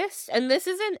honest. And this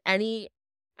isn't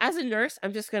as a nurse,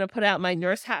 I'm just going to put out my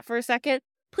nurse hat for a second.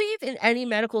 please, in any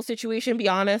medical situation, be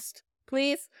honest,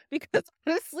 please, because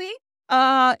honestly,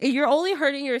 you're only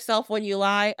hurting yourself when you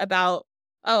lie about,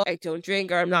 oh, I don't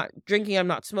drink, or I'm not drinking, I'm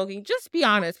not smoking. Just be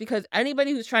honest, because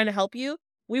anybody who's trying to help you,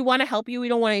 we want to help you. We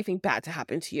don't want anything bad to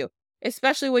happen to you,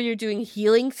 especially when you're doing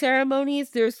healing ceremonies.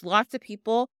 There's lots of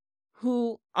people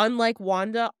who, unlike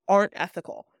Wanda, aren't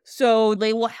ethical. So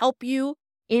they will help you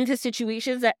into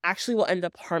situations that actually will end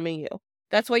up harming you.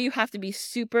 That's why you have to be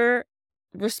super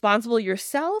responsible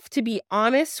yourself, to be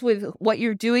honest with what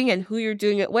you're doing and who you're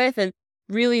doing it with, and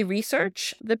really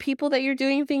research the people that you're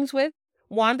doing things with.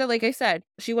 Wanda, like I said,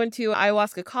 she went to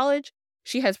ayahuasca college.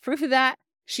 She has proof of that.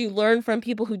 She learned from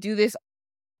people who do this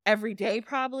every day,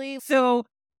 probably. So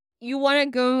you want to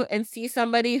go and see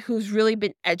somebody who's really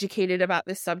been educated about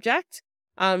this subject.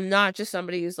 Not just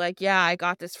somebody who's like, yeah, I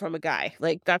got this from a guy.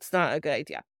 Like, that's not a good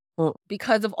idea. Well,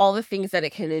 because of all the things that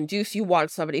it can induce, you want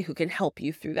somebody who can help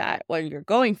you through that when you're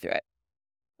going through it.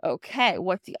 Okay,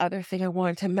 what's the other thing I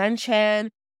wanted to mention?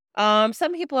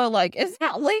 Some people are like, is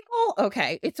that legal?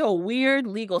 Okay, it's a weird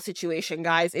legal situation,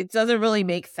 guys. It doesn't really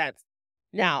make sense.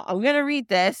 Now, I'm going to read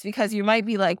this because you might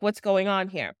be like, what's going on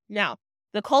here? Now,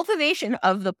 the cultivation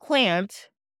of the plant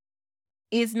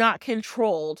is not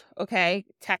controlled, okay,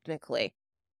 technically.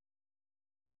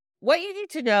 What you need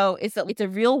to know is that it's a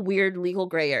real weird legal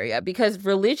gray area, because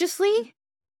religiously,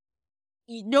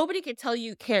 nobody can tell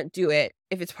you can't do it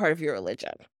if it's part of your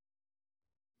religion.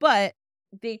 But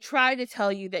they try to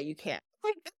tell you that you can't.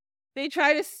 They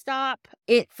try to stop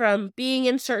it from being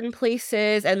in certain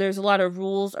places, and there's a lot of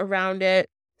rules around it.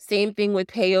 Same thing with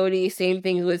peyote, same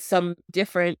thing with some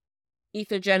different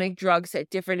ethogenic drugs that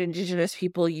different indigenous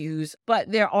people use.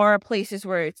 But there are places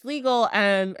where it's legal,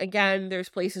 and again, there's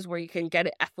places where you can get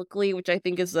it ethically, which I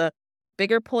think is the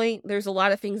bigger point. There's a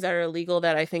lot of things that are illegal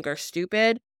that I think are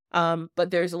stupid,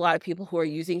 but there's a lot of people who are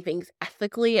using things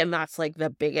ethically, and that's like the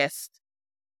biggest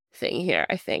thing here,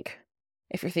 I think,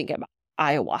 if you're thinking about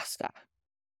ayahuasca.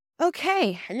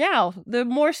 Okay, now the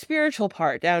more spiritual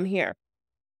part down here.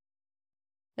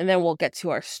 And then we'll get to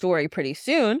our story pretty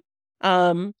soon.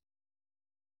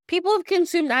 People who've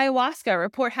consumed ayahuasca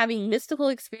report having mystical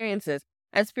experiences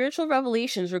and spiritual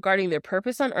revelations regarding their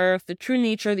purpose on Earth, the true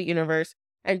nature of the universe,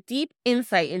 and deep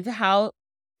insight into how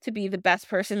to be the best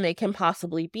person they can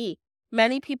possibly be.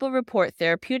 Many people report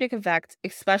therapeutic effects,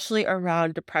 especially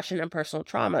around depression and personal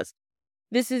traumas.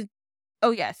 This is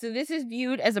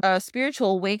viewed as a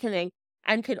spiritual awakening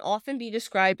and can often be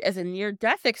described as a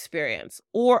near-death experience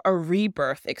or a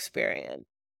rebirth experience.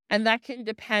 And that can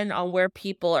depend on where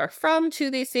people are from, too.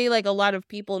 They say, like, a lot of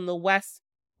people in the West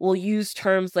will use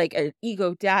terms like an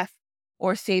ego death,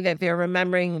 or say that they're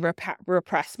remembering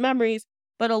repressed memories.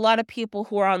 But a lot of people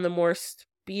who are on the more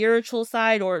spiritual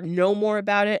side, or know more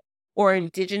about it, or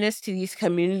indigenous to these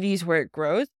communities where it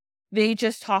grows, they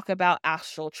just talk about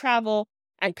astral travel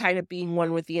and kind of being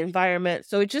one with the environment.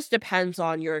 So it just depends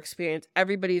on your experience.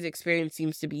 Everybody's experience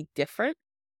seems to be different.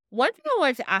 One thing I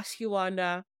wanted to ask you,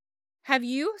 Wanda, have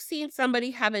you seen somebody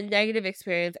have a negative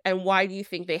experience, and why do you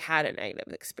think they had a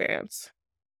negative experience?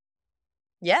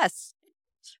 Yes,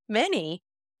 many.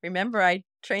 Remember, I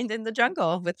trained in the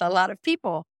jungle with a lot of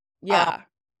people. Yeah.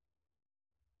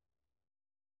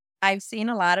 I've seen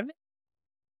a lot of it.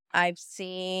 I've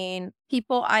seen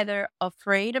people either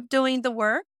afraid of doing the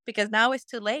work because now it's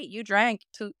too late. You drank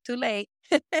too late.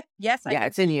 Yes,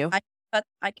 It's in you.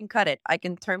 I can cut it. I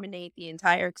can terminate the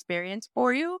entire experience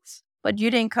for you, but you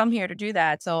didn't come here to do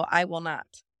that, so I will not.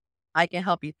 I can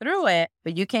help you through it,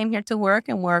 but you came here to work,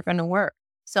 and we're going to work.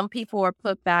 Some people are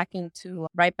put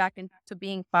right back into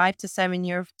being 5 to 7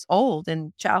 years old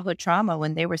in childhood trauma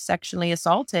when they were sexually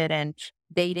assaulted, and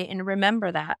they didn't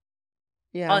remember that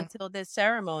until this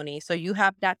ceremony. So you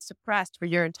have that suppressed for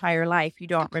your entire life. You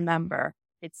don't remember.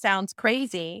 It sounds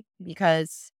crazy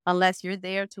because unless you're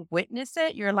there to witness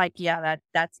it, you're like, yeah,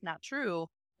 that's not true.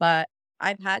 But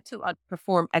I've had to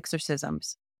perform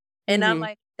exorcisms. And I'm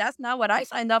like, that's not what I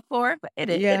signed up for. But it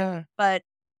is. But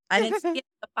I didn't see it,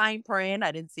 the fine print.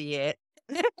 I didn't see it.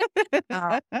 It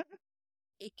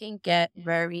can get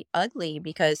very ugly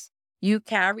because you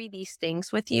carry these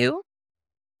things with you,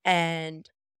 and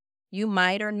you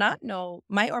might or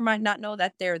might not know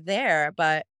that they're there.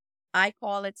 But I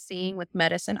call it seeing with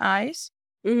medicine eyes.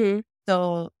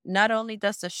 So not only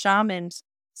does the shaman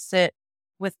sit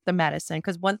with the medicine,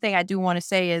 because one thing I do want to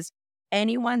say is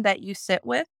anyone that you sit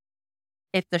with,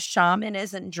 if the shaman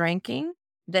isn't drinking,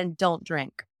 then don't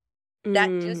drink. That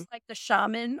just like the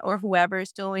shaman or whoever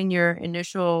is doing your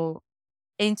initial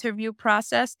interview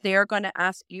process, they're going to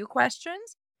ask you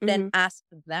questions, then ask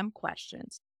them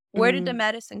questions. Where did the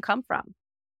medicine come from?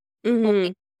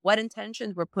 Okay, what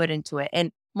intentions were put into it?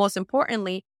 And most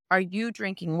importantly, are you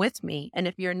drinking with me? And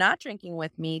if you're not drinking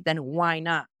with me, then why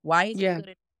not? Why is it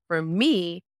good for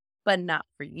me, but not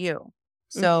for you?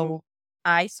 So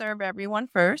I serve everyone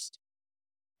first.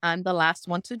 I'm the last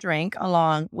one to drink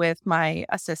along with my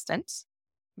assistants.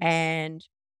 And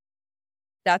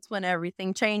that's when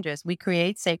everything changes. We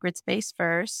create sacred space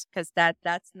first because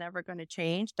that's never going to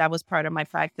change. That was part of my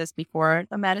practice before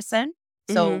the medicine.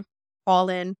 So call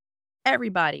in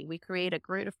everybody. We create a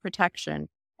grid of protection.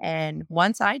 And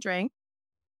once I drink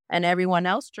and everyone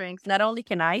else drinks, not only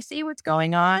can I see what's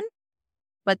going on,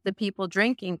 but the people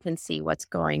drinking can see what's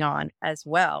going on as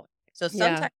well. So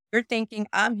sometimes you're thinking,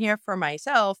 I'm here for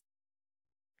myself,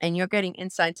 and you're getting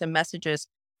insights and messages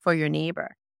for your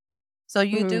neighbor. So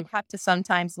you do have to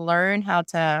sometimes learn how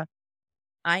to,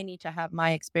 I need to have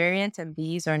my experience and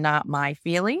these are not my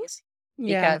feelings.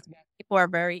 Because people are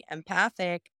very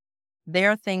empathic.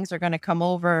 Their things are going to come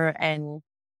over and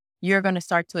you're going to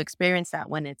start to experience that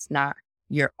when it's not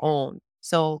your own.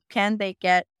 So can they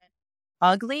get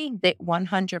ugly? They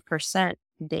 100%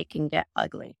 they can get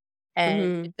ugly.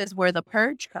 And this is where the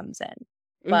purge comes in.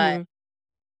 But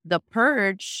the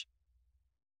purge,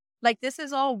 like this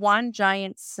is all one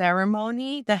giant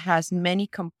ceremony that has many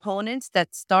components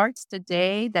that starts the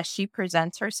day that she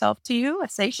presents herself to you. I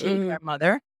say she, your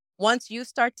mother. Once you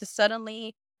start to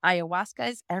suddenly, ayahuasca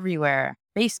is everywhere.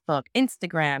 Facebook,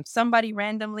 Instagram, somebody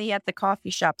randomly at the coffee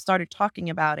shop started talking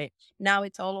about it. Now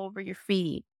it's all over your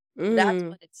feed. That's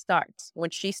when it starts. When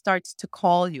she starts to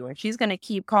call you, and she's going to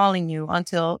keep calling you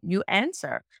until you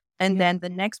answer. And then the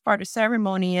next part of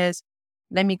ceremony is,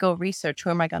 let me go research who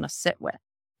am I going to sit with.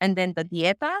 And then the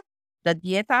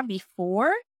dieta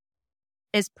before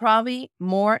is probably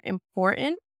more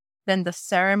important than the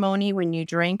ceremony when you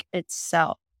drink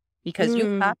itself, because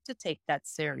you have to take that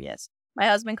serious. My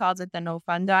husband calls it the no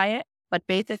fun diet, but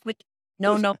basically,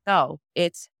 no.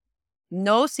 It's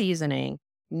no seasoning,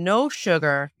 no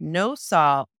sugar, no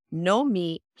salt, no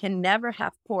meat, can never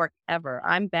have pork ever.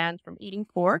 I'm banned from eating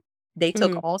pork. They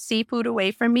took all seafood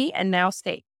away from me and now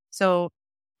steak. So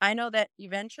I know that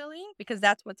eventually, because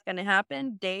that's what's going to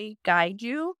happen, they guide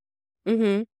you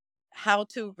how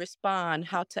to respond,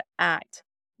 how to act,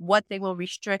 what they will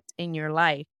restrict in your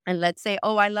life. And let's say,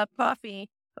 oh, I love coffee.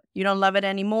 You don't love it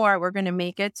anymore. We're going to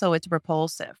make it so it's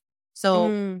repulsive.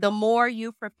 So the more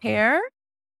you prepare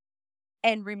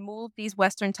and remove these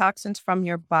Western toxins from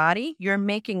your body, you're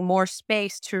making more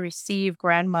space to receive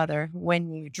grandmother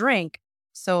when you drink.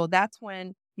 So that's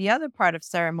when the other part of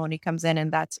ceremony comes in,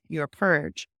 and that's your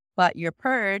purge. But your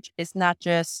purge is not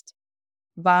just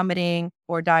vomiting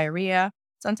or diarrhea.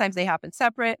 Sometimes they happen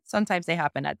separate. Sometimes they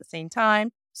happen at the same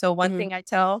time. So one thing I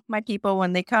tell my people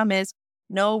when they come is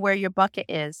know where your bucket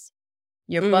is.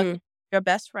 Your bucket, your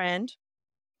best friend,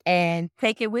 and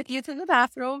take it with you to the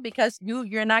bathroom, because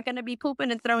you're not going to be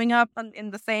pooping and throwing up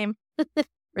in the same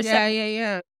receptacle.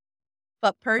 Yeah.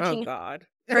 But purging, Oh God.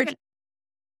 purging,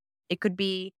 it could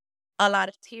be a lot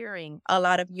of tearing, a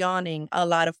lot of yawning, a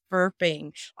lot of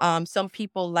burping. Some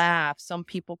people laugh, some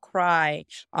people cry.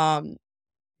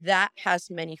 That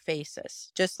has many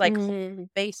faces, just like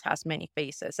face has many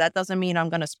faces. That doesn't mean I'm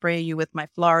going to spray you with my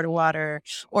Florida water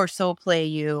or so play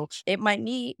you. It might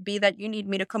be that you need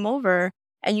me to come over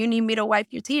and you need me to wipe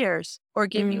your tears or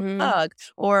give you a hug.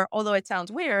 Or, although it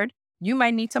sounds weird, you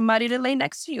might need somebody to lay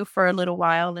next to you for a little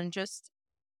while and just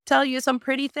tell you some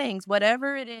pretty things,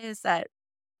 whatever it is that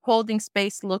holding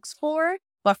space looks for.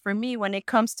 But for me, when it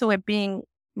comes to it being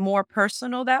more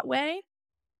personal that way,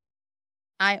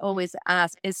 I always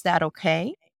ask, is that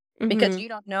okay? Because you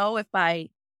don't know if by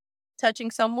touching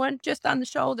someone just on the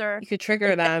shoulder, You could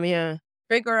trigger them,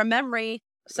 trigger a memory,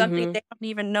 something they don't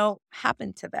even know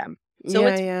happened to them. So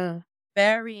it's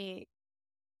very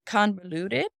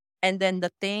convoluted. And then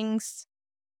the things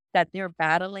that they're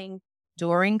battling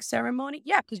during ceremony,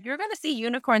 because you're going to see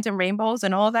unicorns and rainbows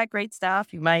and all that great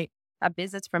stuff. You might have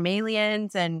visits from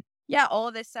aliens, and all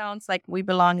of this sounds like we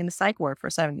belong in the psych ward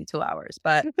for 72 hours.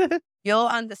 But you'll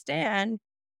understand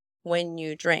when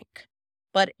you drink.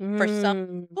 But for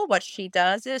some people, what she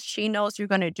does is she knows you're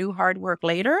going to do hard work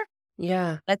later.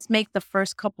 Yeah. Let's make the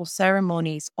first couple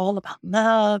ceremonies all about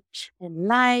love and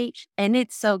light. And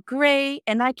it's so great.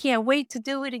 And I can't wait to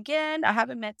do it again. I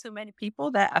haven't met too many people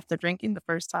that after drinking the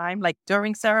first time, like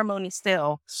during ceremony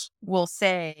still, will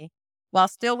say, while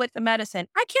still with the medicine,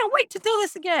 I can't wait to do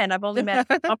this again. I've only met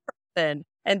one person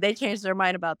and they changed their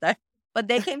mind about that. But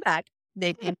they came back.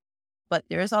 But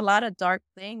there's a lot of dark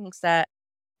things that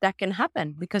can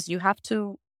happen because you have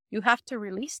to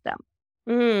release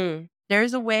them.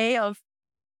 There's a way of,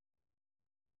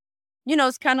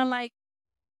 it's kind of like,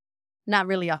 not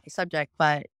really off the subject,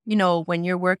 but, when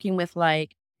you're working with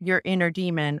like your inner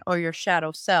demon or your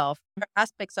shadow self, or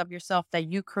aspects of yourself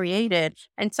that you created.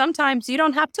 And sometimes you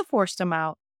don't have to force them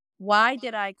out. Why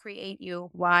did I create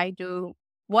you?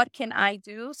 What can I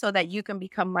do so that you can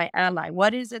become my ally?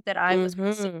 What is it that I was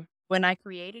missing when I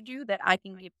created you that I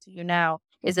can give to you now?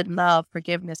 Is it love,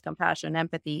 forgiveness, compassion,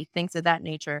 empathy, things of that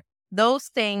nature? Those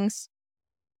things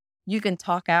you can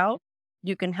talk out,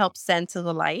 you can help send to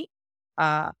the light.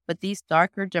 But these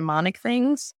darker demonic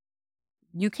things,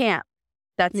 you can't.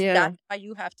 That's why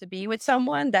you have to be with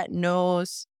someone that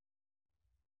knows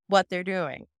what they're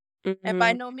doing. And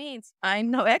by no means,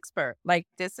 I'm no expert. Like,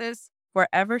 this is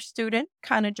forever student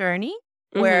kind of journey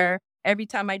where every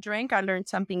time I drink, I learn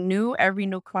something new. Every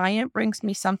new client brings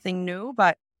me something new,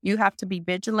 but you have to be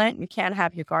vigilant. You can't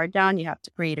have your guard down. You have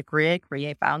to create a grid,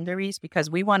 create boundaries, because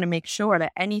we want to make sure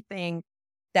that anything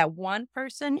that one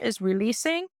person is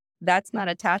releasing, that's not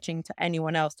attaching to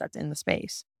anyone else that's in the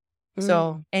space.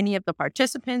 So any of the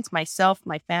participants, myself,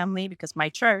 my family, because my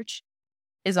church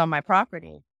is on my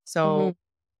property. So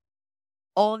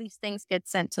all these things get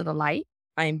sent to the light.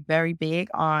 I'm very big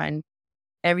on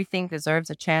everything deserves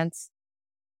a chance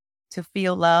to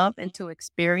feel love and to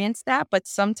experience that. But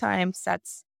sometimes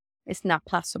it's not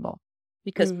possible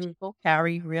because people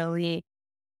carry really,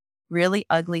 really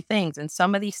ugly things. And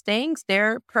some of these things,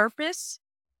 their purpose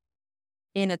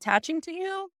in attaching to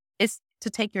you is to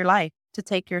take your life, to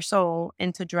take your soul,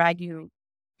 and to drag your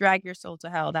soul to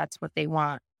hell. That's what they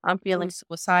want. I'm feeling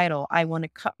suicidal. I want to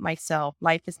cut myself.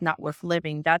 Life is not worth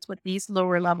living. That's what these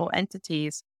lower level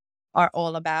entities are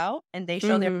all about. And they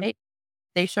show their face.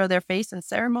 They show their face in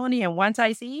ceremony. And once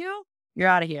I see you, you're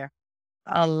out of here.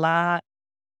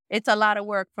 It's a lot of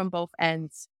work from both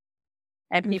ends.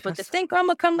 And people just think, I'm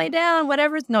gonna come lay down,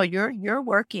 whatever. No, you're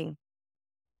working.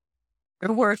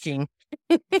 You're working.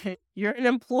 You're an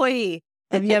employee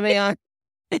of Yamayan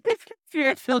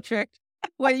Spiritual Church.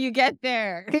 When you get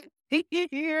there,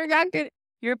 you're not good.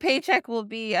 Your paycheck will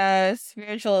be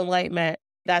spiritual enlightenment.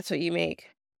 That's what you make.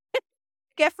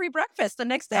 Get free breakfast the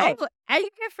next day. Oh, and you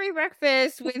get free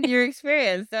breakfast with your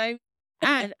experience. And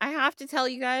I have to tell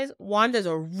you guys, Wanda's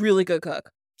a really good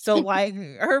cook. So like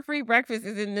her free breakfast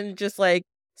isn't just like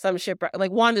some shit.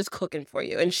 Like Wanda's cooking for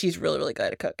you, and she's really, really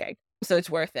good at cooking. So it's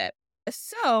worth it.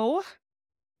 So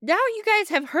now you guys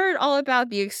have heard all about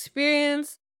the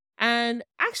experience. And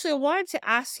actually, I wanted to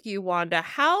ask you, Wanda,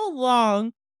 how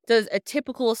long does a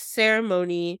typical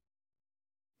ceremony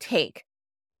take?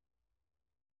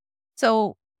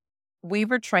 So we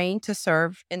were trained to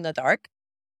serve in the dark.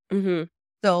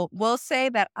 So we'll say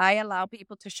that I allow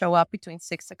people to show up between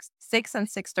 6 and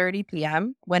 6:30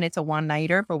 p.m. when it's a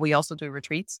one-nighter, but we also do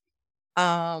retreats.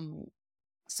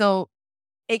 So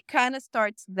it kind of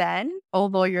starts then,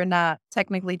 although you're not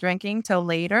technically drinking till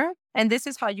later. And this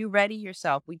is how you ready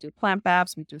yourself. We do plant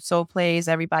baths, we do soul plays,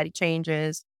 everybody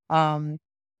changes.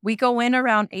 We go in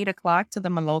around 8 o'clock to the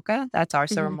Maloka. That's our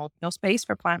ceremonial space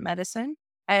for plant medicine.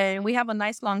 And we have a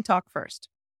nice long talk first.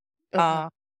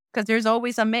 Because there's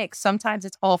always a mix. Sometimes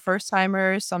it's all first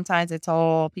timers. Sometimes it's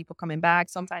all people coming back.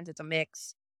 Sometimes it's a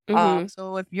mix.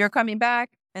 So if you're coming back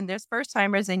and there's first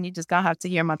timers, then you just gonna have to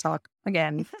hear my talk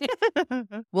again.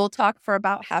 We'll talk for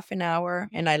about half an hour,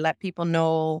 and I let people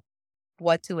know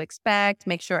what to expect,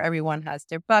 make sure everyone has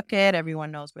their bucket,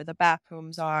 everyone knows where the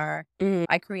bathrooms are.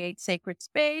 I create sacred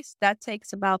space. That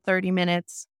takes about 30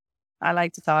 minutes. I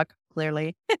like to talk,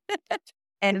 clearly.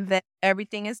 And then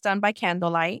everything is done by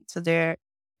candlelight. So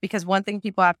because one thing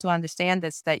people have to understand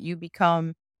is that you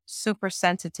become super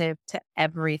sensitive to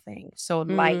everything. So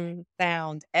light,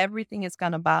 sound, everything is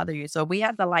going to bother you. So if we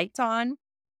had the lights on,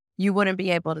 you wouldn't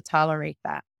be able to tolerate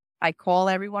that. I call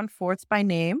everyone forth by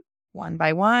name, one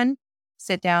by one.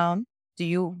 Sit down. Do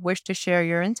you wish to share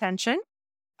your intention?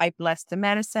 I bless the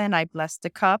medicine. I bless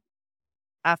the cup.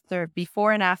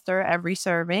 Before and after every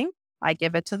serving, I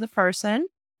give it to the person.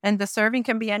 And the serving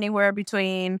can be anywhere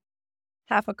between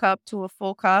half a cup to a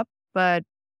full cup. But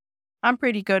I'm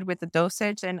pretty good with the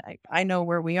dosage, and I know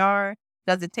where we are.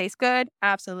 Does it taste good?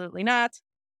 Absolutely not.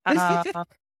 If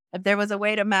there was a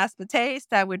way to mask the taste,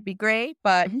 that would be great.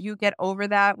 But you get over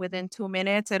that within 2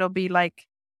 minutes. It'll be like,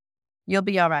 you'll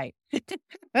be all right.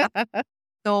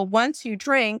 So once you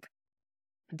drink,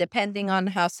 depending on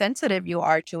how sensitive you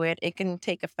are to it, it can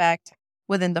take effect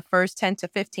within the first 10 to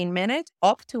 15 minutes,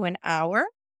 up to an hour.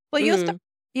 Well, you'll start to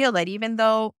feel it, even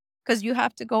though, because you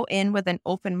have to go in with an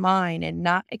open mind and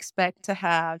not expect to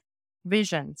have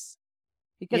visions.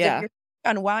 Because if you're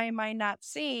on why am I not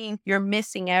seeing, you're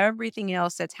missing everything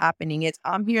else that's happening.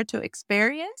 I'm here to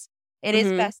experience. It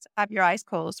is best to have your eyes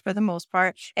closed for the most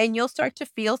part, and you'll start to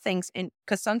feel things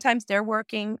because sometimes they're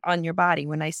working on your body.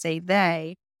 When I say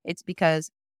they, it's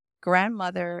because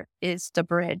grandmother is the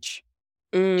bridge.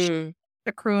 Mm.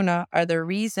 The Kruna are the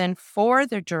reason for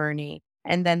the journey.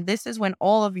 And then this is when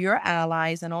all of your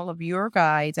allies and all of your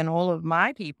guides and all of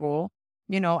my people,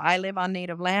 I live on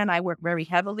native land. I work very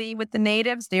heavily with the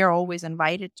natives. They're always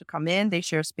invited to come in. They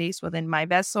share space within my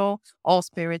vessel, all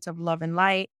spirits of love and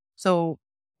light. So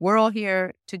we're all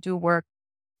here to do work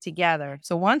together.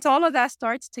 So once all of that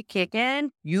starts to kick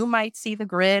in, you might see the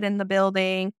grid in the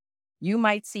building. You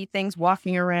might see things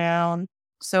walking around.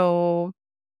 So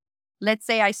let's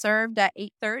say I served at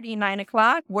 8:30, 9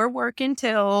 o'clock. We're working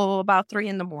till about 3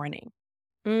 in the morning.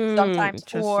 Sometimes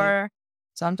Interesting. 4,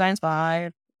 sometimes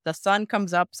 5. The sun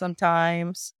comes up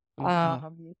sometimes.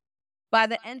 By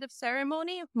the end of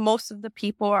ceremony, most of the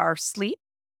people are asleep.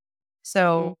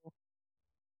 So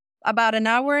about an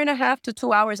hour and a half to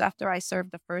 2 hours after I serve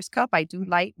the first cup, I do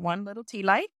light one little tea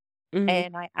light,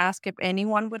 and I ask if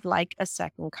anyone would like a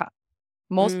second cup.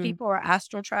 Most people are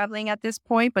astral traveling at this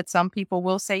point, but some people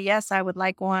will say, yes, I would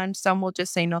like one. Some will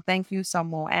just say, no, thank you.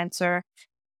 Some will answer.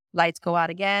 Lights go out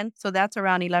again. So that's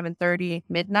around 11:30,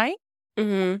 midnight.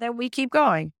 Then we keep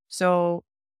going. So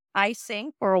I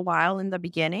sing for a while in the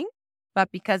beginning,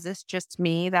 but because it's just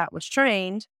me that was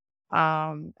trained,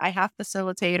 I have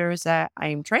facilitators that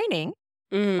I'm training,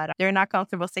 but they're not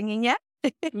comfortable singing yet.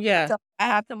 Yeah. So I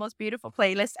have the most beautiful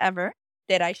playlist ever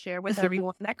that I share with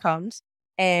everyone that comes.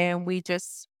 And we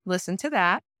just listen to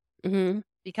that,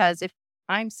 because if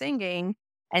I'm singing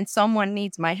and someone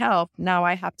needs my help, now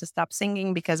I have to stop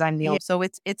singing because I'm the old. So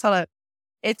it's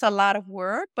a lot of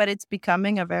work, but it's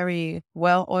becoming a very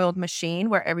well-oiled machine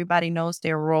where everybody knows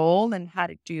their role and how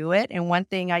to do it. And one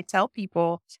thing I tell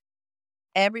people,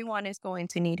 everyone is going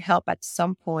to need help at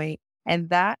some point, and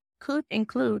that could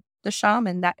include the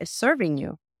shaman that is serving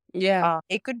you. Yeah.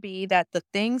 It could be that the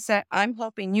things that I'm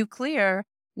helping you clear,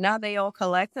 now they all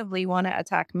collectively want to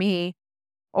attack me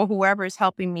or whoever is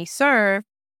helping me serve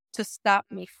to stop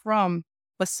me from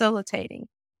facilitating.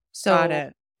 Got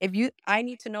So it. I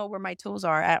need to know where my tools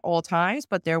are at all times.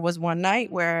 But there was one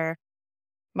night where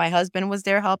my husband was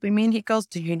there helping me, and he goes,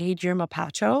 do you need your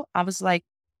mapacho? I was like,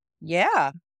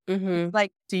 yeah.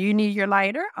 Like, do you need your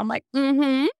lighter? I'm like,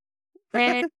 and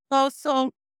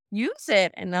so use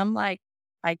it. And I'm like,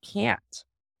 I can't.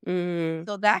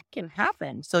 So that can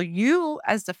happen. So you,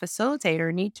 as the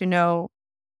facilitator, need to know,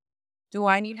 do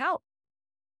I need help?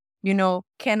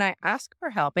 Can I ask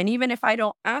for help? And even if I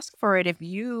don't ask for it, if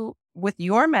you, with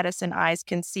your medicine eyes,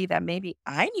 can see that maybe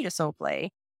I need a soul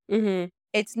play,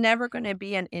 it's never going to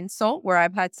be an insult. Where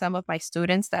I've had some of my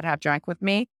students that have drank with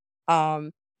me.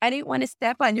 I didn't want to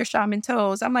step on your shaman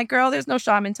toes. I'm like, girl, there's no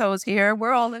shaman toes here.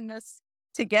 We're all in this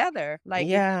together. Like,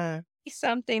 Yeah. it's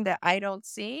something that I don't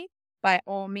see, by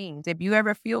all means. If you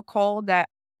ever feel cold that,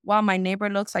 wow, my neighbor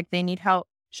looks like they need help,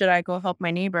 should I go help my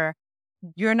neighbor?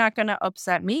 You're not going to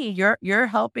upset me. You're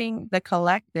helping the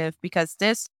collective, because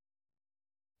this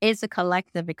is a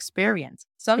collective experience.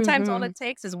 Sometimes all it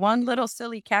takes is one little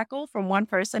silly cackle from one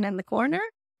person in the corner,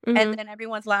 and then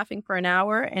everyone's laughing for an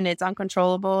hour and it's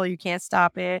uncontrollable. You can't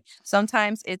stop it.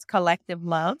 Sometimes it's collective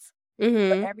love. But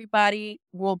everybody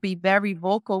will be very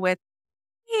vocal with,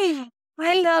 hey,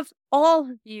 I love all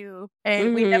of you.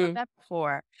 And we never met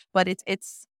before. But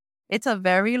it's a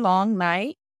very long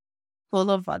night full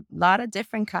of a lot of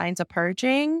different kinds of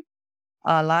purging,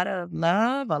 a lot of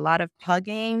love, a lot of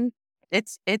hugging.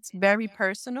 It's very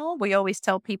personal. We always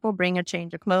tell people, bring a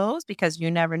change of clothes, because you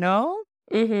never know.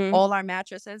 All our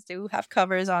mattresses do have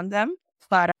covers on them.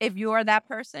 But if you are that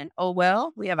person, oh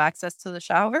well, we have access to the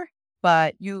shower.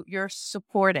 But you're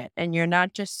supported, and you're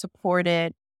not just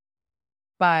supported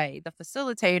by the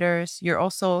facilitators. You're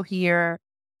also here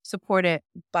supported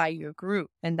by your group.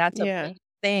 And that's a big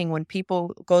thing when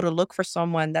people go to look for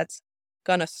someone that's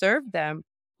going to serve them,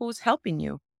 who's helping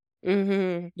you,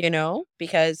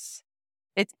 because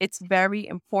it's very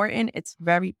important. It's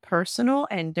very personal.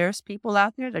 And there's people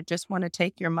out there that just want to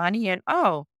take your money and,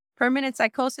 permanent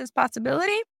psychosis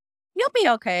possibility, you'll be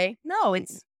okay. No,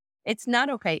 it's not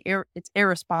okay. It's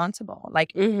irresponsible.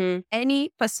 Like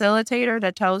any facilitator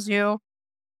that tells you,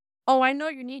 oh, I know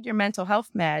you need your mental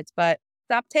health meds, but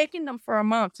stop taking them for a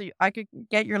month so I could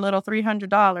get your little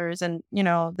 $300 and,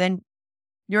 then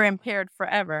you're impaired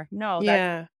forever. No,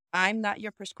 I'm not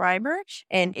your prescriber,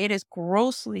 and it is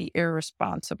grossly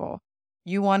irresponsible.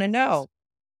 You want to know,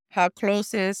 how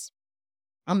close is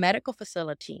a medical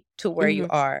facility to where you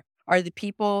are? Are the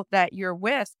people that you're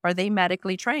with, are they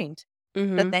medically trained?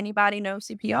 Does anybody know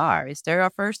CPR? Is there a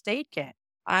first aid kit?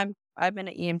 I've been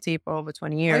an EMT for over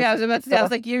 20 years. Oh, yeah, I was about to say, I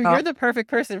was like, you're the perfect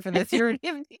person for this. You're an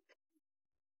EMT.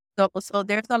 So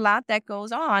there's a lot that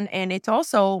goes on. And it's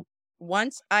also,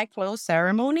 once I close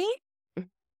ceremony,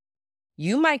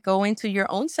 you might go into your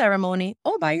own ceremony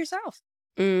all by yourself.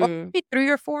 Or maybe 3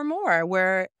 or 4 more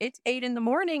where it's 8 in the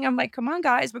morning. I'm like, come on,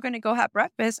 guys, we're going to go have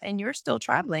breakfast and you're still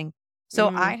traveling. So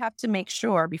I have to make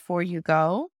sure before you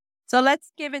go. So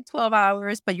let's give it 12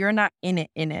 hours, but you're not in it.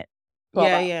 12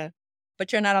 Yeah, hours. yeah.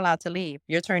 But you're not allowed to leave.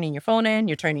 You're turning your phone in,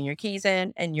 you're turning your keys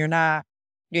in, and you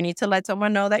need to let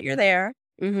someone know that you're there.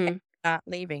 Mm-hmm. Not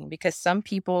leaving, because some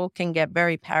people can get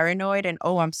very paranoid and,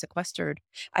 oh, I'm sequestered.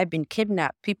 I've been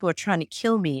kidnapped. People are trying to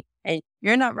kill me. And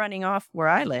you're not running off where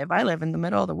I live. I live in the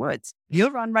middle of the woods.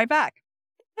 You'll run right back.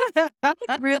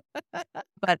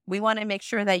 But we want to make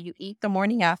sure that you eat the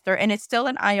morning after. And it's still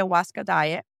an ayahuasca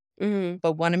diet,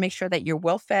 but want to make sure that you're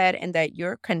well fed and that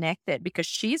you're connected, because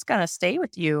she's going to stay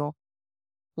with you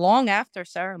long after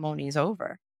ceremony is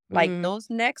over. Like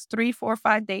those next 3, 4,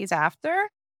 5 days after,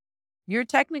 you're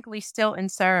technically still in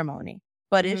ceremony,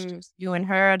 but it's just you and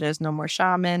her. There's no more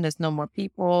shaman. There's no more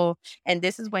people. And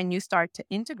this is when you start to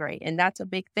integrate. And that's a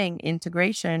big thing,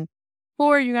 integration. Who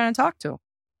are you going to talk to?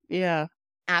 Yeah.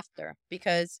 After,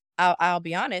 because I'll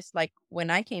be honest, like when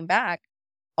I came back,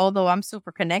 although I'm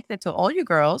super connected to all you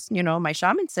girls, my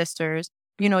shaman sisters,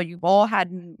 you've all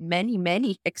had many,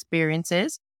 many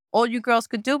experiences. All you girls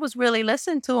could do was really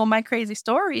listen to all my crazy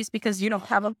stories, because you don't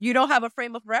have a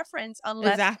frame of reference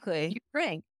unless you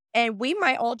drink. And we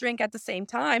might all drink at the same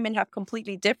time and have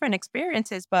completely different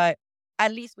experiences, but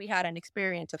at least we had an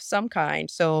experience of some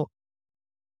kind. So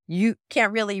you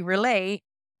can't really relate.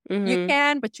 You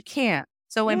can, but you can't.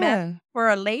 So imagine for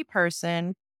a lay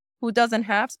person who doesn't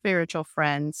have spiritual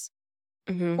friends,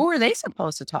 who are they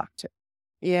supposed to talk to?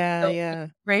 Yeah, So yeah.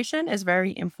 integration is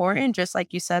very important. Just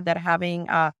like you said, that having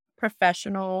a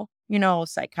professional,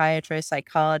 psychiatrist,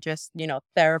 psychologist,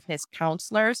 therapists,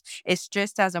 counselors, it's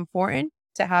just as important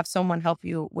to have someone help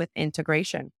you with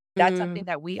integration. That's something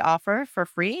that we offer for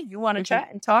free. You want to chat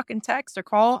and talk and text or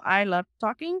call. I love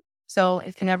talking. So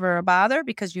it's never a bother,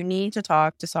 because you need to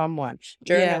talk to someone.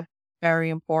 Journal, very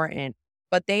important.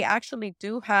 But they actually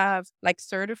do have like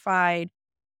certified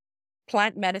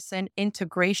plant medicine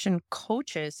integration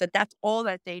coaches. So that's all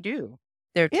that they do.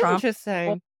 They're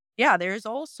Interesting. Yeah, there's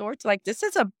all sorts. Like, this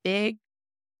is a big,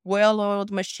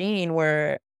 well-oiled machine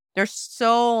where there's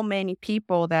so many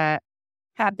people that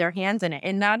have their hands in it,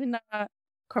 and not in a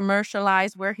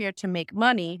commercialized, we're here to make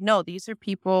money. No, these are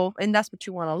people, and that's what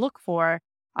you want to look for.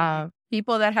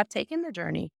 People that have taken the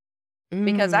journey.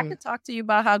 Because I could talk to you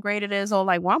about how great it is all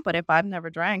I want, but if I've never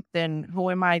drank, then who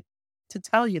am I to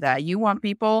tell you that? You want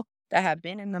people that have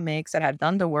been in the mix, that have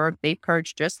done the work, they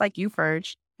purged just like you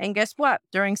purged. And guess what?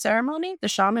 During ceremony, the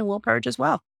shaman will purge as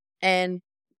well. And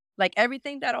like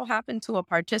everything that'll happen to a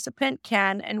participant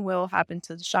can and will happen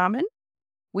to the shaman.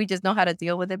 We just know how to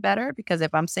deal with it better, because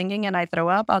if I'm singing and I throw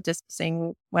up, I'll just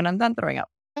sing when I'm done throwing up.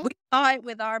 We saw it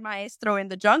with our maestro in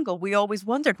the jungle. We always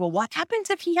wondered, well, what happens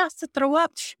if he has to throw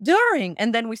up during?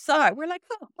 And then we saw it. We're like,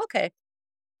 oh, okay.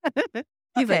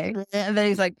 He's like, and then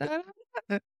he's like,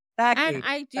 and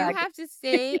I do have to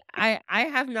say, I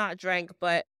have not drank,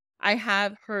 but I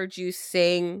have heard you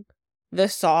sing the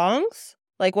songs,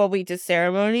 like while we did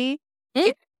ceremony.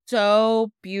 It's so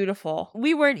beautiful.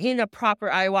 We weren't in a proper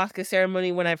ayahuasca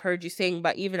ceremony when I've heard you sing,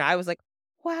 but even I was like,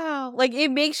 wow. Like, it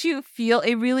makes you feel,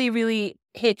 it really, really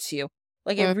hits you.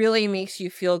 Like, it really makes you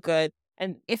feel good.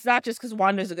 And it's not just because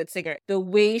Wanda's a good singer. The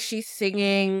way she's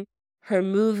singing, her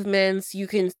movements, you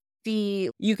can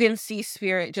see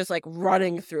spirit just like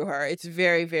running through her. It's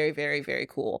very, very, very, very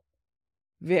cool.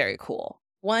 Very cool.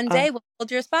 One day we'll hold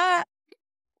your spot.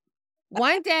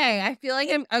 One day. I feel like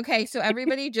I'm okay. So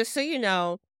everybody, just so you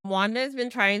know, Wanda's been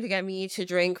trying to get me to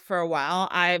drink for a while.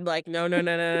 I'm like,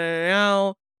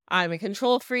 no. I'm a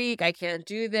control freak. I can't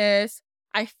do this.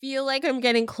 I feel like I'm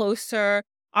getting closer.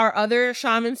 Our other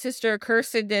shaman sister,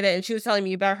 Kirsten, did it, and she was telling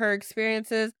me about her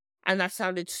experiences, and that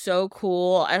sounded so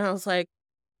cool. And I was like,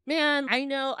 man, I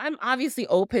know I'm obviously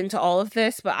open to all of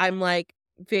this, but I'm like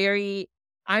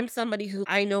I'm somebody who,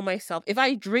 I know myself. If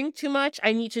I drink too much,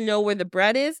 I need to know where the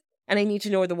bread is and I need to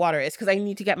know where the water is, because I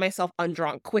need to get myself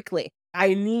undrunk quickly.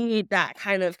 I need that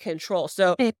kind of control.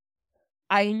 So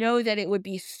I know that it would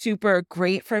be super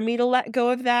great for me to let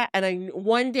go of that. And I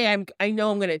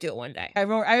know I'm going to do it one day. I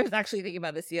was actually thinking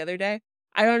about this the other day.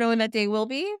 I don't know when that day will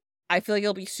be. I feel like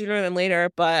it'll be sooner than later,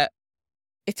 but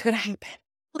it's going to happen.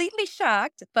 Completely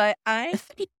shocked, but I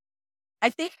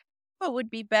think what would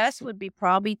be best would be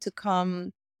probably to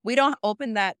come. We don't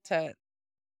open that to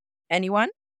anyone.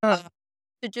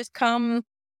 To just come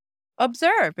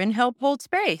observe and help hold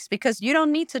space, because you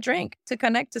don't need to drink to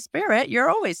connect to spirit.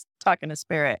 You're always talking to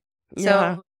spirit.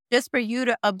 So just for you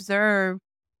to observe,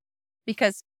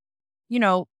 because,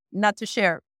 not to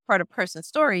share part of person's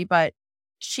story, but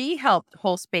she helped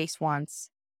hold space once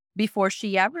before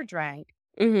she ever drank.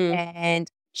 Mm-hmm.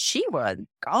 And she was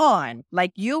gone.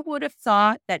 Like, you would have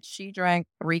thought that she drank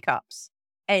 3 cups.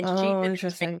 And she Oh, didn't drink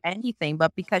interesting. anything.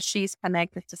 But because she's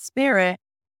connected to spirit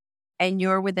and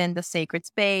you're within the sacred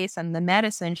space and the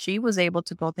medicine, she was able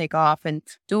to go take off and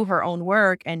do her own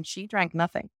work. And she drank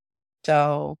nothing.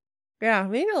 So, Yeah,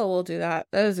 maybe we'll do that.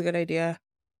 That is a good idea.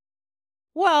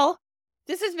 Well,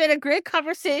 this has been a great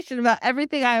conversation about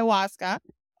everything ayahuasca.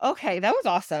 Okay, that was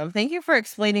awesome. Thank you for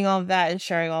explaining all of that and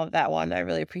sharing all of that, Wanda. I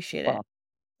really appreciate it. well,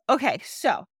 Okay,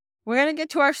 so we're going to get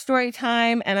to our story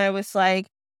time. And I was like,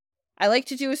 I like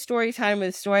to do a story time with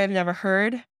a story I've never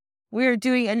heard. We're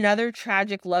doing another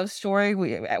tragic love story,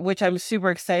 which I'm super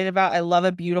excited about. I love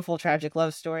a beautiful tragic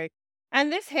love story.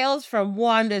 And this hails from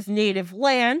Wanda's native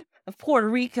land of Puerto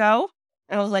Rico.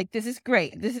 And I was like, this is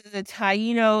great. This is a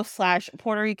Taino /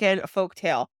 Puerto Rican folk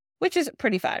tale, which is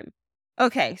pretty fun.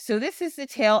 Okay, so this is the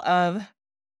tale of,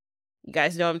 you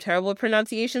guys know I'm terrible at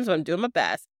pronunciation, so I'm doing my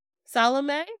best.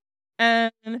 Salome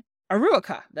and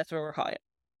Aruaca. That's what we're calling it.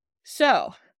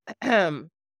 So,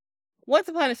 once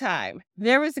upon a time,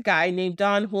 there was a guy named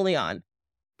Don Julian.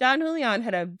 Don Julian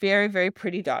had a very, very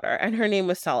pretty daughter, and her name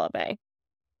was Salome.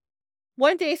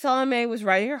 One day, Salome was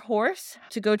riding her horse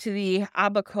to go to the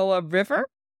Abacoa River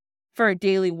for a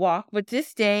daily walk. But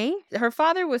this day, her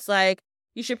father was like,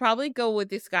 you should probably go with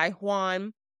this guy,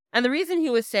 Juan. And the reason he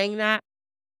was saying that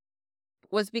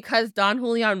was because Don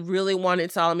Julian really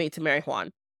wanted Salome to marry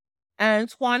Juan.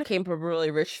 And Juan came from a really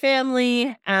rich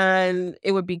family, and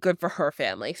it would be good for her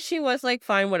family. She was like,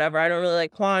 fine, whatever. I don't really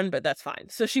like Juan, but that's fine.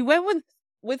 So she went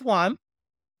with Juan.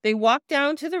 They walked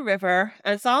down to the river,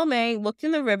 and Salome looked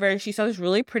in the river, and she saw this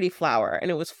really pretty flower,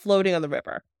 and it was floating on the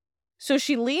river. So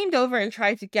she leaned over and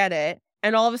tried to get it,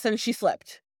 and all of a sudden she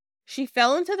slipped. She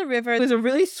fell into the river. It was a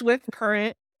really swift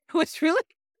current.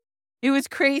 It was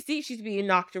crazy. She's being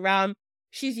knocked around.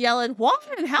 She's yelling,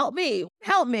 Juan, help me,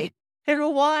 help me. And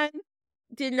Juan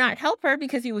did not help her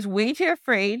because he was way too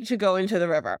afraid to go into the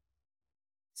river.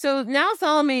 So now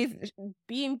Salome is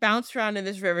being bounced around in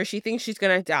this river. She thinks she's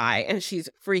going to die, and she's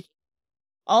freaking.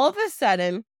 All of a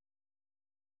sudden,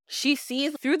 she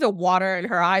sees through the water, and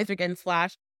her eyes are getting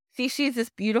flashed. She sees this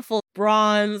beautiful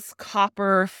bronze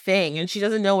copper thing, and she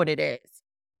doesn't know what it is.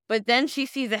 But then she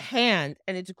sees a hand,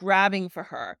 and it's grabbing for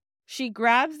her. She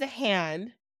grabs the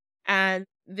hand, and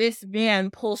this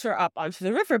man pulls her up onto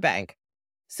the riverbank.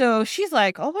 So she's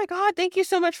like, oh my God, thank you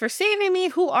so much for saving me.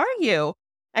 Who are you?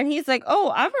 And he's like,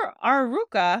 oh, I'm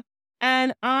Aruca,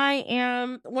 and I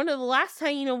am one of the last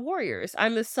Taino warriors.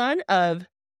 I'm the son of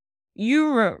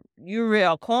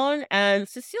Uriel Con and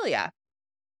Cecilia.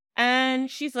 And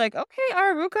she's like, okay,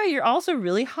 Aruca, you're also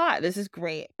really hot. This is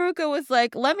great. Aruca was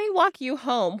like, let me walk you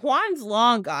home. Juan's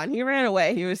long gone. He ran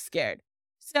away. He was scared.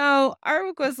 So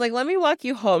Aruca was like, let me walk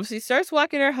you home. So he starts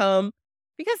walking her home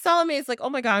because Salome is like, oh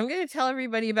my God, I'm going to tell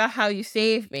everybody about how you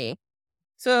saved me.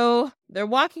 So they're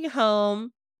walking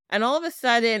home, and all of a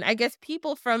sudden, I guess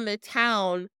people from the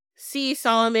town see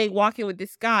Salome walking with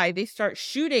this guy. They start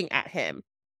shooting at him.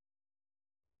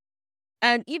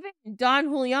 And even Don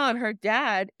Julian, her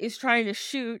dad, is trying to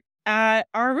shoot at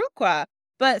Aruca.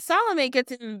 But Salome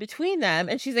gets in between them,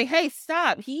 and she's like, hey,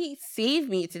 stop. He saved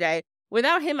me today.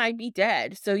 Without him, I'd be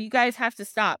dead. So you guys have to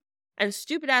stop. And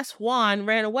stupid-ass Juan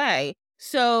ran away.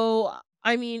 So,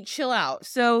 I mean, chill out.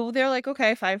 So they're like,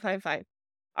 okay, fine.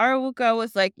 Aruca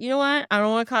was like, you know what? I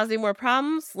don't want to cause any more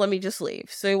problems. Let me just leave.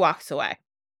 So he walks away.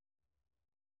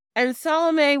 And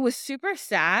Salome was super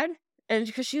sad. And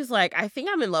because she was like, I think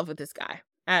I'm in love with this guy,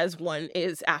 as one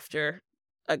is after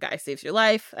a guy saves your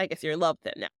life. I guess you're in love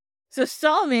with him now. So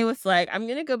Salome was like, I'm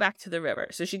going to go back to the river.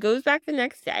 So she goes back the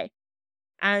next day,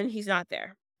 and he's not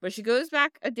there. But she goes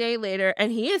back a day later,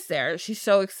 and he is there. She's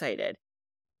so excited.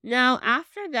 Now,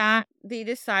 after that, they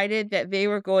decided that they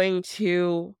were going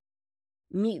to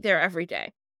meet there every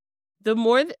day. The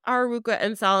more that Aruca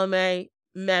and Salome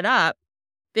met up,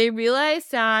 they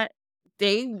realized that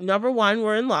they, number one,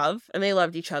 were in love and they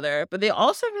loved each other, but they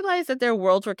also realized that their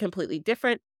worlds were completely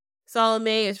different.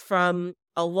 Salome is from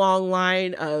a long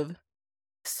line of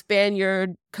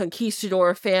Spaniard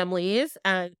conquistador families,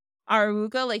 and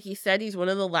Aruca, like he said, he's one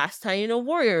of the last Taino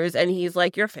warriors, and he's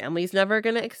like, your family's never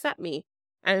going to accept me.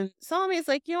 And Salome is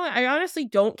like, you know what, I honestly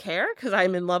don't care because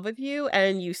I'm in love with you,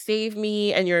 and you saved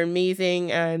me, and you're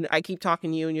amazing, and I keep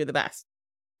talking to you, and you're the best.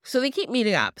 So they keep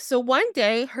meeting up. So one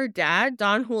day, her dad,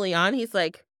 Don Julian, he's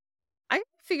like, I gotta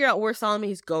figure out where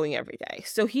Salome is going every day.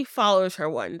 So he follows her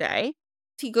one day.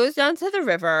 He goes down to the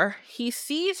river. He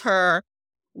sees her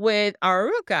with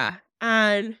Aruca,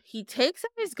 and he takes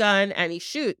up his gun and he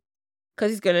shoots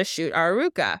because he's going to shoot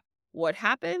Aruca. What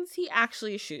happens? He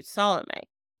actually shoots Salome.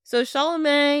 So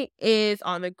Salome is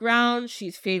on the ground.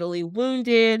 She's fatally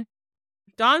wounded.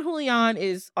 Don Julian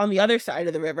is on the other side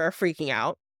of the river, freaking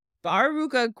out. But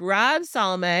Aruka grabs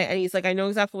Salome and he's like, I know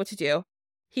exactly what to do.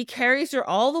 He carries her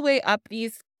all the way up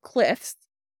these cliffs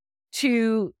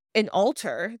to an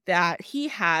altar that he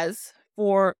has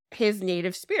for his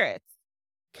native spirits.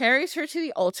 Carries her to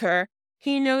the altar.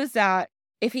 He knows that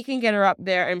if he can get her up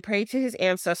there and pray to his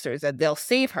ancestors, that they'll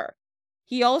save her.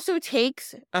 He also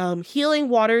takes healing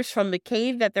waters from the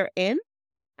cave that they're in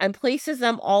and places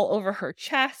them all over her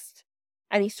chest.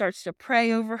 And he starts to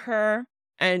pray over her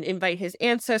and invite his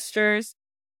ancestors.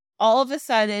 All of a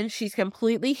sudden, she's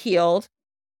completely healed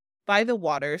by the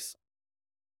waters.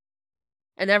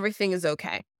 And everything is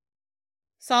okay.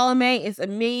 Salome is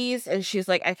amazed and she's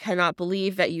like, I cannot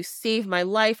believe that you saved my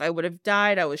life. I would have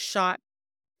died. I was shot.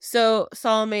 So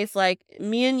Salome's like,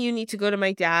 me and you need to go to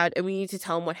my dad and we need to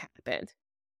tell him what happened.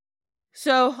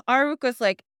 So Aruka's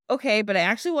like, okay, but I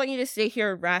actually want you to stay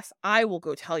here and rest. I will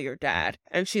go tell your dad.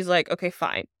 And she's like, okay,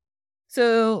 fine.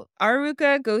 So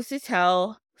Aruka goes to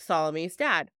tell Salome's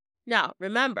dad. Now,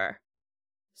 remember,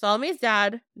 Salome's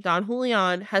dad, Don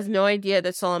Julian, has no idea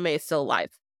that Salome is still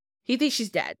alive. He thinks she's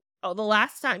dead. Oh, the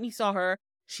last time he saw her,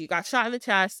 she got shot in the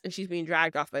chest and she's being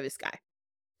dragged off by this guy.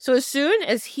 So as soon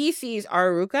as he sees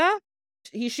Aruka,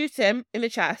 he shoots him in the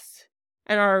chest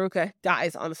and Aruka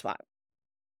dies on the spot.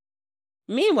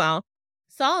 Meanwhile,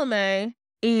 Salome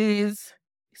is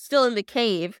still in the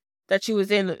cave that she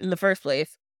was in the first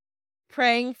place,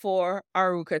 praying for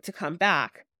Aruka to come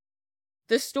back.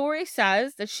 The story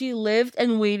says that she lived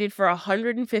and waited for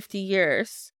 150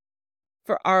 years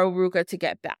for Aruka to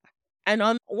get back. And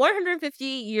on 150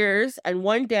 years and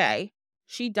one day,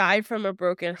 she died from a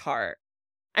broken heart.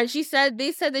 And they said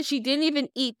that she didn't even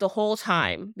eat the whole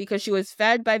time because she was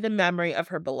fed by the memory of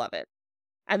her beloved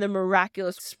and the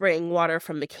miraculous spring water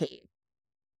from the cave.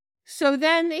 So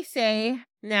then they say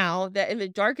now that in the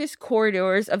darkest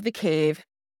corridors of the cave,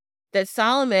 that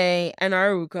Salome and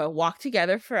Aruka walk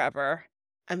together forever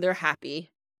and they're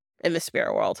happy in the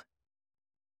spirit world.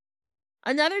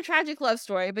 Another tragic love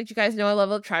story, but you guys know I love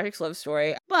a tragic love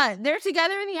story. But they're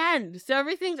together in the end, so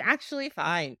everything's actually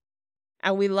fine.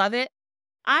 And we love it.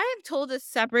 I've told a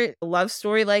separate love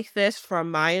story like this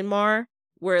from Myanmar,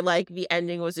 where like the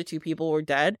ending was the two people were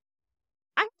dead.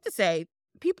 I have to say,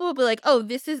 people will be like, oh,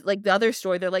 this is like the other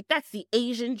story. They're like, that's the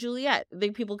Asian Juliet. I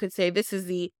think people could say this is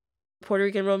the Puerto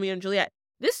Rican Romeo and Juliet.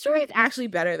 This story is actually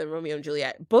better than Romeo and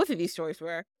Juliet. Both of these stories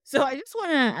were. So I just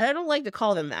want to, I don't like to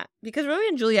call them that because Romeo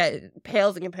and Juliet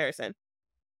pales in comparison.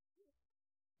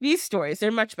 These stories,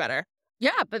 they're much better.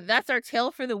 Yeah, but that's our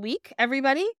tale for the week,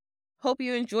 everybody. Hope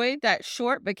you enjoyed that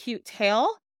short but cute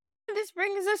tale. And this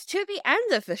brings us to the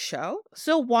end of the show.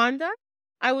 So Wanda,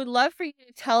 I would love for you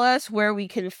to tell us where we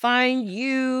can find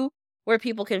you, where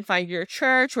people can find your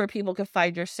church, where people can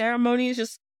find your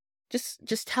ceremonies.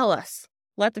 Just tell us.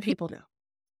 Let the people know.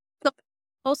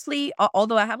 Mostly,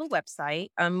 although I have a website,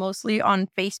 I'm mostly on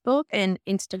Facebook and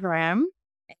Instagram.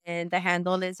 And the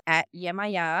handle is at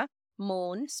Yemaya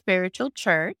Moon Spiritual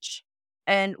Church.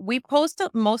 And we post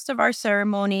most of our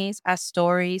ceremonies as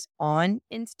stories on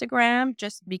Instagram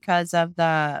just because of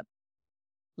the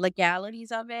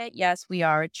legalities of it. Yes, we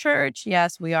are a church.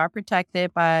 Yes, we are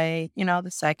protected by,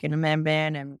 the Second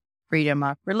Amendment and freedom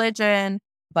of religion.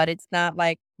 But it's not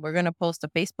like we're going to post a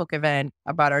Facebook event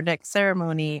about our next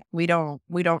ceremony. We don't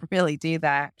really do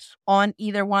that on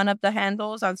either one of the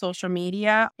handles on social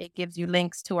media. It gives you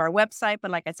links to our website.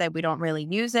 But like I said, we don't really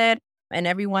use it. And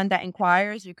everyone that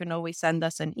inquires, you can always send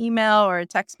us an email or a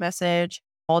text message.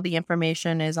 All the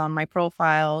information is on my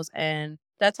profiles. And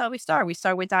that's how we start. We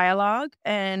start with dialogue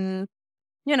and,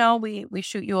 we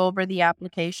shoot you over the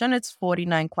application. It's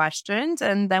 49 questions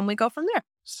and then we go from there.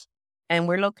 And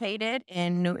we're located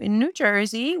in New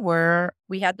Jersey, where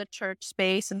we had the church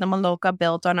space in the Maloka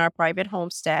built on our private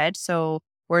homestead. So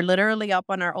we're literally up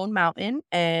on our own mountain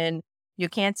and you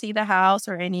can't see the house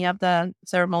or any of the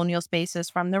ceremonial spaces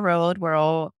from the road. We're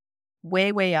all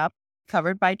way, way up,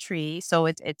 covered by trees. So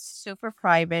it's super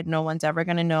private. No one's ever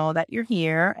going to know that you're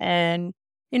here. And,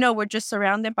 we're just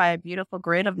surrounded by a beautiful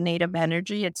grid of native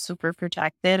energy. It's super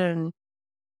protected and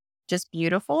just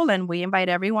beautiful. And we invite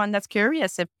everyone that's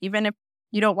curious, even if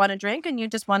you don't want to drink and you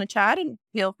just want to chat, and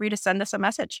feel free to send us a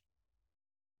message.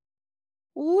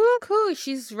 Woohoo!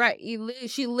 She's right.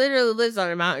 She literally lives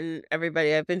on a mountain,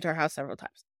 everybody. I've been to her house several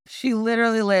times. She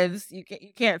literally lives, you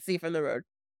can't see from the road.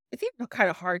 It's even kind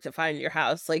of hard to find your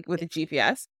house, like with a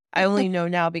GPS. I only know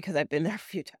now because I've been there a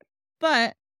few times.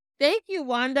 But Thank you,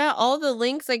 Wanda. All the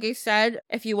links, like I said,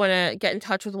 if you want to get in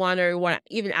touch with Wanda or want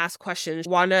to even ask questions,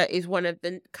 Wanda is one of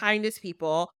the kindest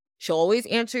people. She'll always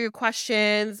answer your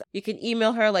questions. You can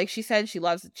email her. Like she said, she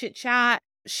loves to chit chat.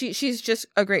 She's just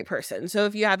a great person. So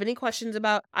if you have any questions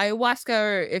about ayahuasca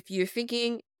or if you're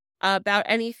thinking about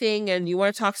anything and you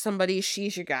want to talk to somebody,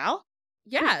 she's your gal.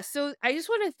 Yeah. So I just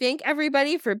want to thank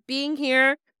everybody for being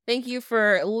here. Thank you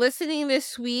for listening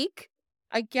this week.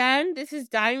 Again, this is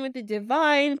Dine with the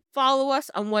Divine. Follow us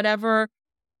on whatever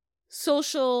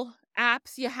social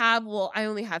apps you have. Well, I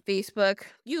only have Facebook.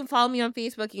 You can follow me on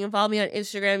Facebook. You can follow me on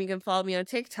Instagram. You can follow me on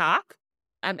TikTok.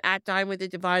 I'm at Dine with the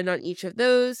Divine on each of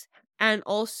those. And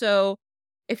also,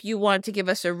 if you want to give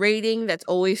us a rating, that's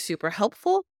always super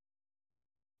helpful.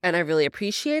 And I really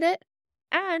appreciate it.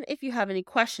 And if you have any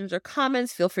questions or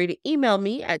comments, feel free to email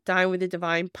me at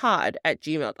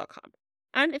dinewiththedivinepod@gmail.com.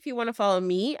 And if you want to follow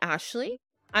me, Ashley,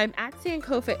 I'm at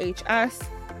SankofahS,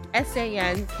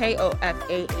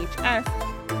 SankofahS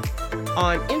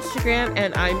on Instagram,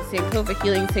 and I'm Sankofa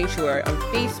Healing Sanctuary on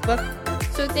Facebook.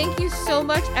 So thank you so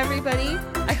much, everybody.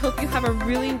 I hope you have a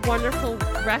really wonderful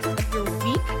rest of your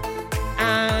week,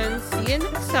 and see you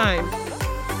next time.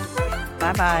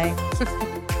 Bye-bye.